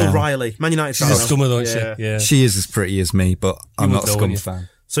got one. Rachel now. Riley, Man United She's fan. a scummer, don't Yeah. she? Yeah. She is as pretty as me, but I'm would not a know, Scum wouldn't you? fan.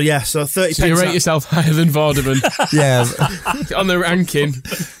 So yeah, so 30 So you pence. rate yourself higher than Vorderman Yeah. on the ranking.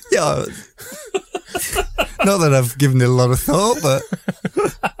 Yeah. Not that I've given it a lot of thought, but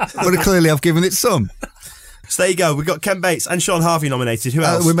clearly I've given it some. So there you go. We've got Ken Bates and Sean Harvey nominated. Who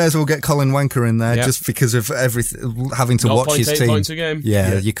else? We may as well get Colin Wanker in there Yep. just because of everything, having to watch his 0.8 team. points a game.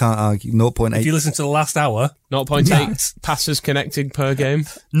 Yeah, you can't argue. 0.8. If you listen to the last hour, 0.8 passes connected per game.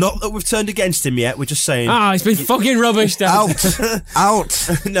 Not that we've turned against him yet. We're just saying. He's been fucking rubbish, Dan. Out.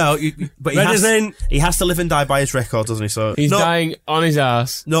 No, but he has to live and die by his record, doesn't he? So He's dying on his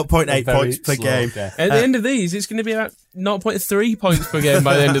ass. 0.8 Very points per slow game. death. At the end of these, it's going to be about 0.3 points per game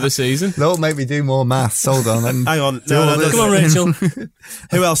by the end of the season. Don't make me do more maths. Hold on. And Hang on. do all No, this. come on, Rachel.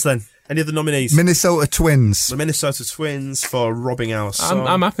 Who else then? Any other nominees? Minnesota Twins. The Minnesota Twins for robbing our son.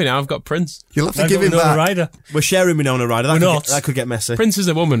 I'm happy now. I've got Prince. You'll have to I've give got him Winona that. Ryder. We're sharing Winona Ryder. We're not. That could get messy. Prince is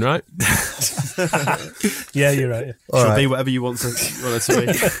a woman, right? Yeah, you're right. Yeah. All She'll right. be whatever you want her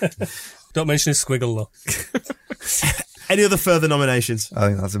to be. Don't mention a squiggle, though. Any other further nominations? I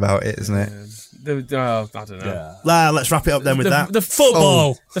think that's about it, isn't it? I don't know. Let's wrap it up then with that. The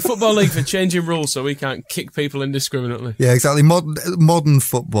football. The Football League for changing rules so we can't kick people indiscriminately. Yeah, exactly. Modern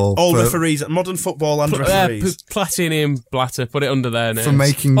football. All for, referees, modern football and referees. Platini and Blatter, put it under their names. for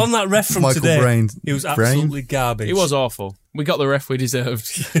making On that ref from Michael today, Brain. he was Brain? absolutely garbage. It was awful. We got the ref we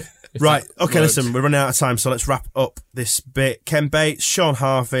deserved. Right, that okay, works. listen, we're running out of time, so let's wrap up this bit. Ken Bates, Sean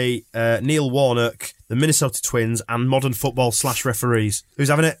Harvey, Neil Warnock, the Minnesota Twins, and modern football / referees. Who's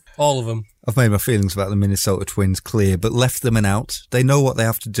having it? All of them. I've made my feelings about the Minnesota Twins clear, but left them an out. They know what they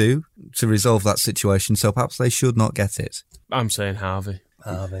have to do to resolve that situation, so perhaps they should not get it. I'm saying Harvey.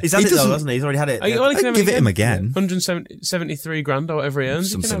 He's had He it though, doesn't- hasn't he? He's already had it. You only can I'd have give it him again. 173 grand or whatever he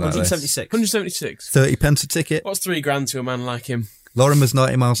earns. Something you can have like that. 176. 176. 30 pence a ticket. What's 3 grand to a man like him? Lorimer's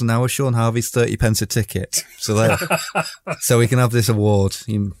 90 miles an hour. Sean Harvey's 30 pence a ticket. So there. So we can have this award.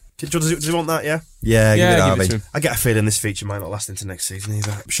 Does he want that, yeah? Yeah, give it give it Harvey. to him. I get a feeling this feature might not last into next season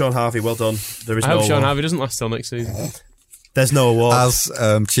either. Sean Harvey, well done. There is I no hope Sean award. Harvey doesn't last till next season. There's no award. As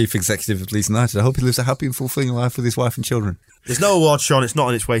Chief Executive of Leeds United, I hope he lives a happy and fulfilling life with his wife and children. There's no award, Sean. It's not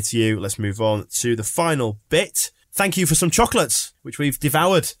on its way to you. Let's move on to the final bit. Thank you for some chocolates, which we've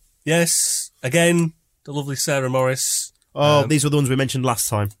devoured. Yes, again, the lovely Sarah Morris. Oh, these were the ones we mentioned last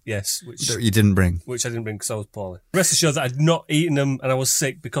time. Yes, which That you didn't bring. I didn't bring because I was poorly. Rest assured that I'd not eaten them and I was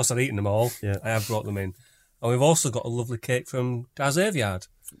sick because I'd eaten them all. Yeah. I have brought them in. And we've also got a lovely cake from Daz Aviard.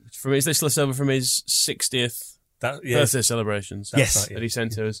 Is this left over from his 60th birthday celebrations? Yes. That he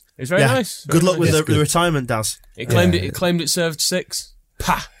sent to us. It's very nice. Good luck with Very the retirement, Daz. It claimed it served 6.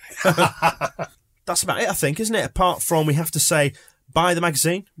 Pa! That's about it, I think, isn't it? Apart from, we have to say, buy the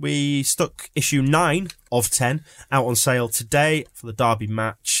magazine. We stuck issue 9 of 10 out on sale today for the Derby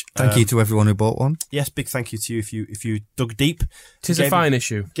match. Thank you to everyone who bought one. Yes, big thank you to you if you dug deep. Tis a fine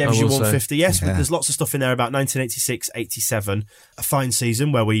issue. Gave I us you will say. 150. Yes, Yeah. there's lots of stuff in there about 1986-87. A fine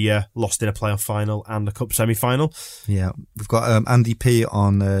season where we lost in a playoff final and a cup semi-final. Yeah, we've got Andy P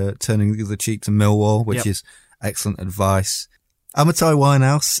on turning the other cheek to Millwall, which Yep. is excellent advice. Amatai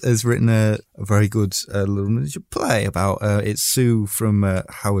Winehouse has written a very good little miniature play about it's Sue from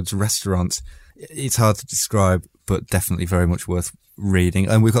Howard's Restaurant. It's hard to describe, but definitely very much worth reading.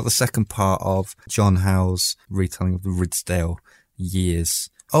 And we've got the second part of John Howe's retelling of the Ridsdale years.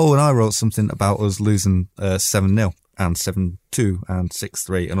 Oh, and I wrote something about us losing 7-0 and 7-2 and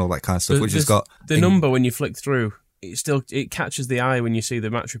 6-3 and all that kind of stuff, which has got the number when you flick through. It catches the eye when you see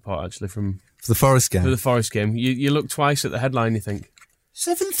the match report actually from for the Forest game. the Forest game. You look twice at the headline. You think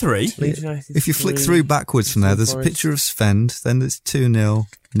 7-3? Leeds United If you flick 3, through backwards from there, there's a Forest. picture of Svend, then there's 2-0,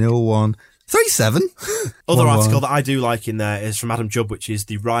 0-1, 3-7. Other 1-1. article that I do like in there is from Adam Jubb, which is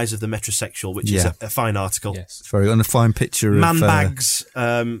The Rise of the Metrosexual, which is Yeah. a fine article. Yes. It's very, and a fine picture Man of... bags,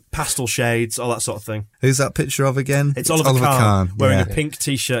 pastel shades, all that sort of thing. Who's that picture of again? It's Oliver Kahn wearing yeah. a pink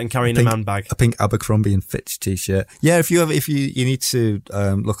t-shirt and carrying Pink- a man bag. A pink Abercrombie and Fitch t-shirt. Yeah, if you need to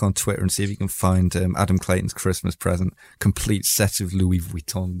look on Twitter and see if you can find Adam Clayton's Christmas present, complete set of Louis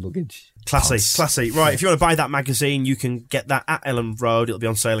Vuitton luggage. Classy, Pots. classy. Right, if you want to buy that magazine, you can get that at Ellen Road. It'll be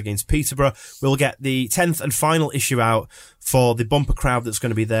on sale against Peterborough. We'll get the 10th and final issue out for the bumper crowd that's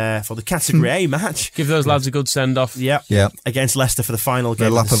going to be there for the Category A match. Give those lads a good send off. Yep. Yeah. Against Leicester for the final Their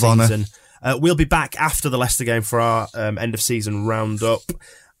game lap of the of honour. season. We'll be back after the Leicester game for our end of season roundup.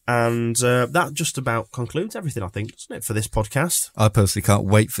 And that just about concludes everything, I think, doesn't it, for this podcast? I personally can't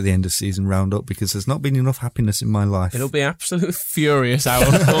wait for the end of season roundup because there's not been enough happiness in my life. It'll be absolutely furious out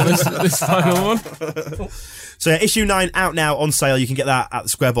on this final one. So yeah, issue 9 out now on sale. You can get that at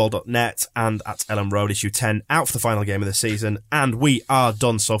thesquareball.net and at Ellen Road. Issue 10 out for the final game of the season. And we are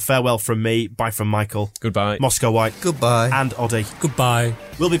done. So farewell from me. Bye from Michael. Goodbye. Moscow White. Goodbye. And Oddie. Goodbye.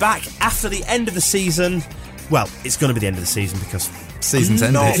 We'll be back after the end of the season. Well, it's going to be the end of the season because Season's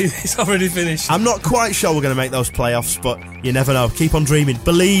ended. It's already finished. I'm not quite sure we're going to make those playoffs, but you never know. Keep on dreaming.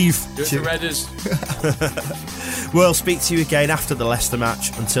 Believe. Do it for Redders. We'll speak to you again after the Leicester match.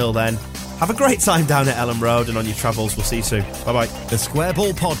 Until then, have a great time down at Ellen Road and on your travels. We'll see you soon. Bye-bye. The Square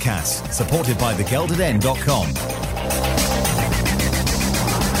Ball Podcast, supported by thegeldeden.com.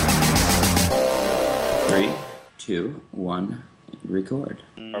 3, 2, 1, record.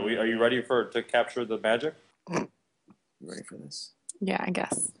 Are you ready to capture the magic? You ready for this? Yeah, I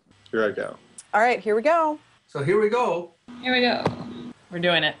guess. Here I go. All right, here we go. So here we go. Here we go. We're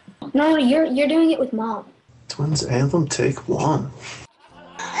doing it. No, you're doing it with Mom. Twins Anthem, take 1.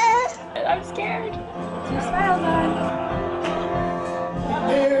 I'm scared. Two smiles on.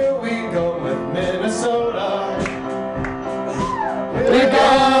 Here we go with Minnesota. We're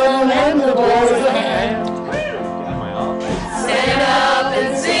gone and the boys are hand. Stand up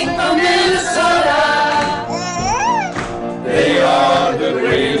and sing for Minnesota. They are the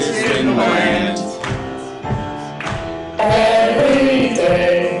greatest in the land. Every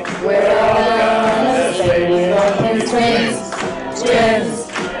day we're all gonna say we're all twins, twins,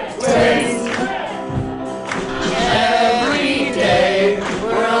 twins.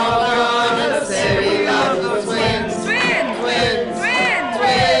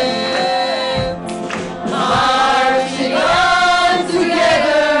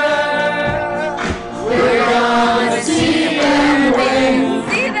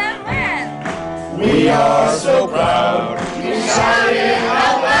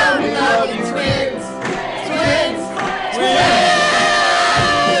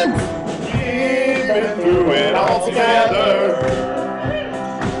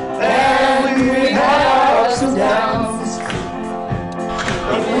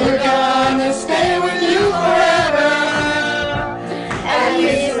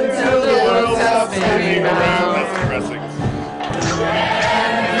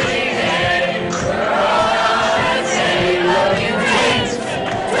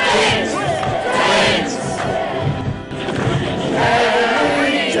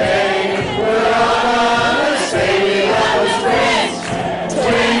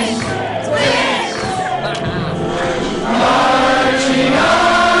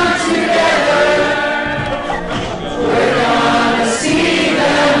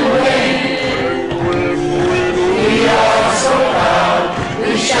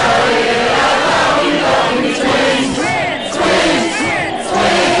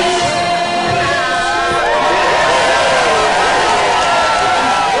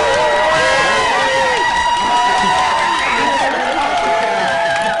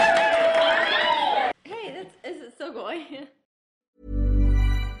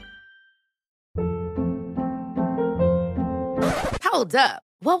 Hold up.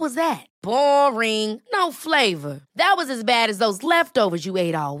 What was that? Boring. No flavor. That was as bad as those leftovers you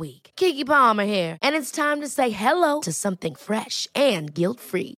ate all week. Keke Palmer here, and it's time to say hello to something fresh and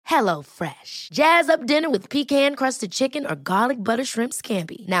guilt-free. Hello Fresh. Jazz up dinner with pecan-crusted chicken or garlic butter shrimp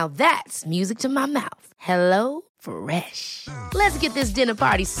scampi. Now that's music to my mouth. Hello Fresh. Let's get this dinner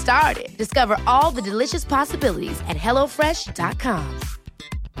party started. Discover all the delicious possibilities at hellofresh.com.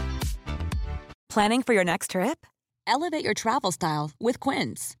 Planning for your next trip? Elevate your travel style with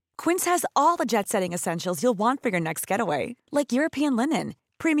Quince. Quince has all the jet-setting essentials you'll want for your next getaway, like European linen,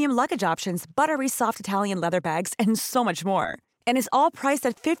 premium luggage options, buttery soft Italian leather bags, and so much more. And is all priced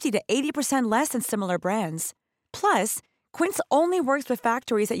at 50 to 80% less than similar brands. Plus, Quince only works with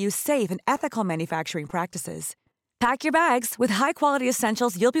factories that use safe and ethical manufacturing practices. Pack your bags with high-quality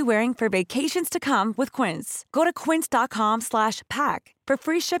essentials you'll be wearing for vacations to come with Quince. Go to quince.com/pack for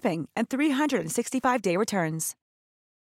free shipping and 365-day returns.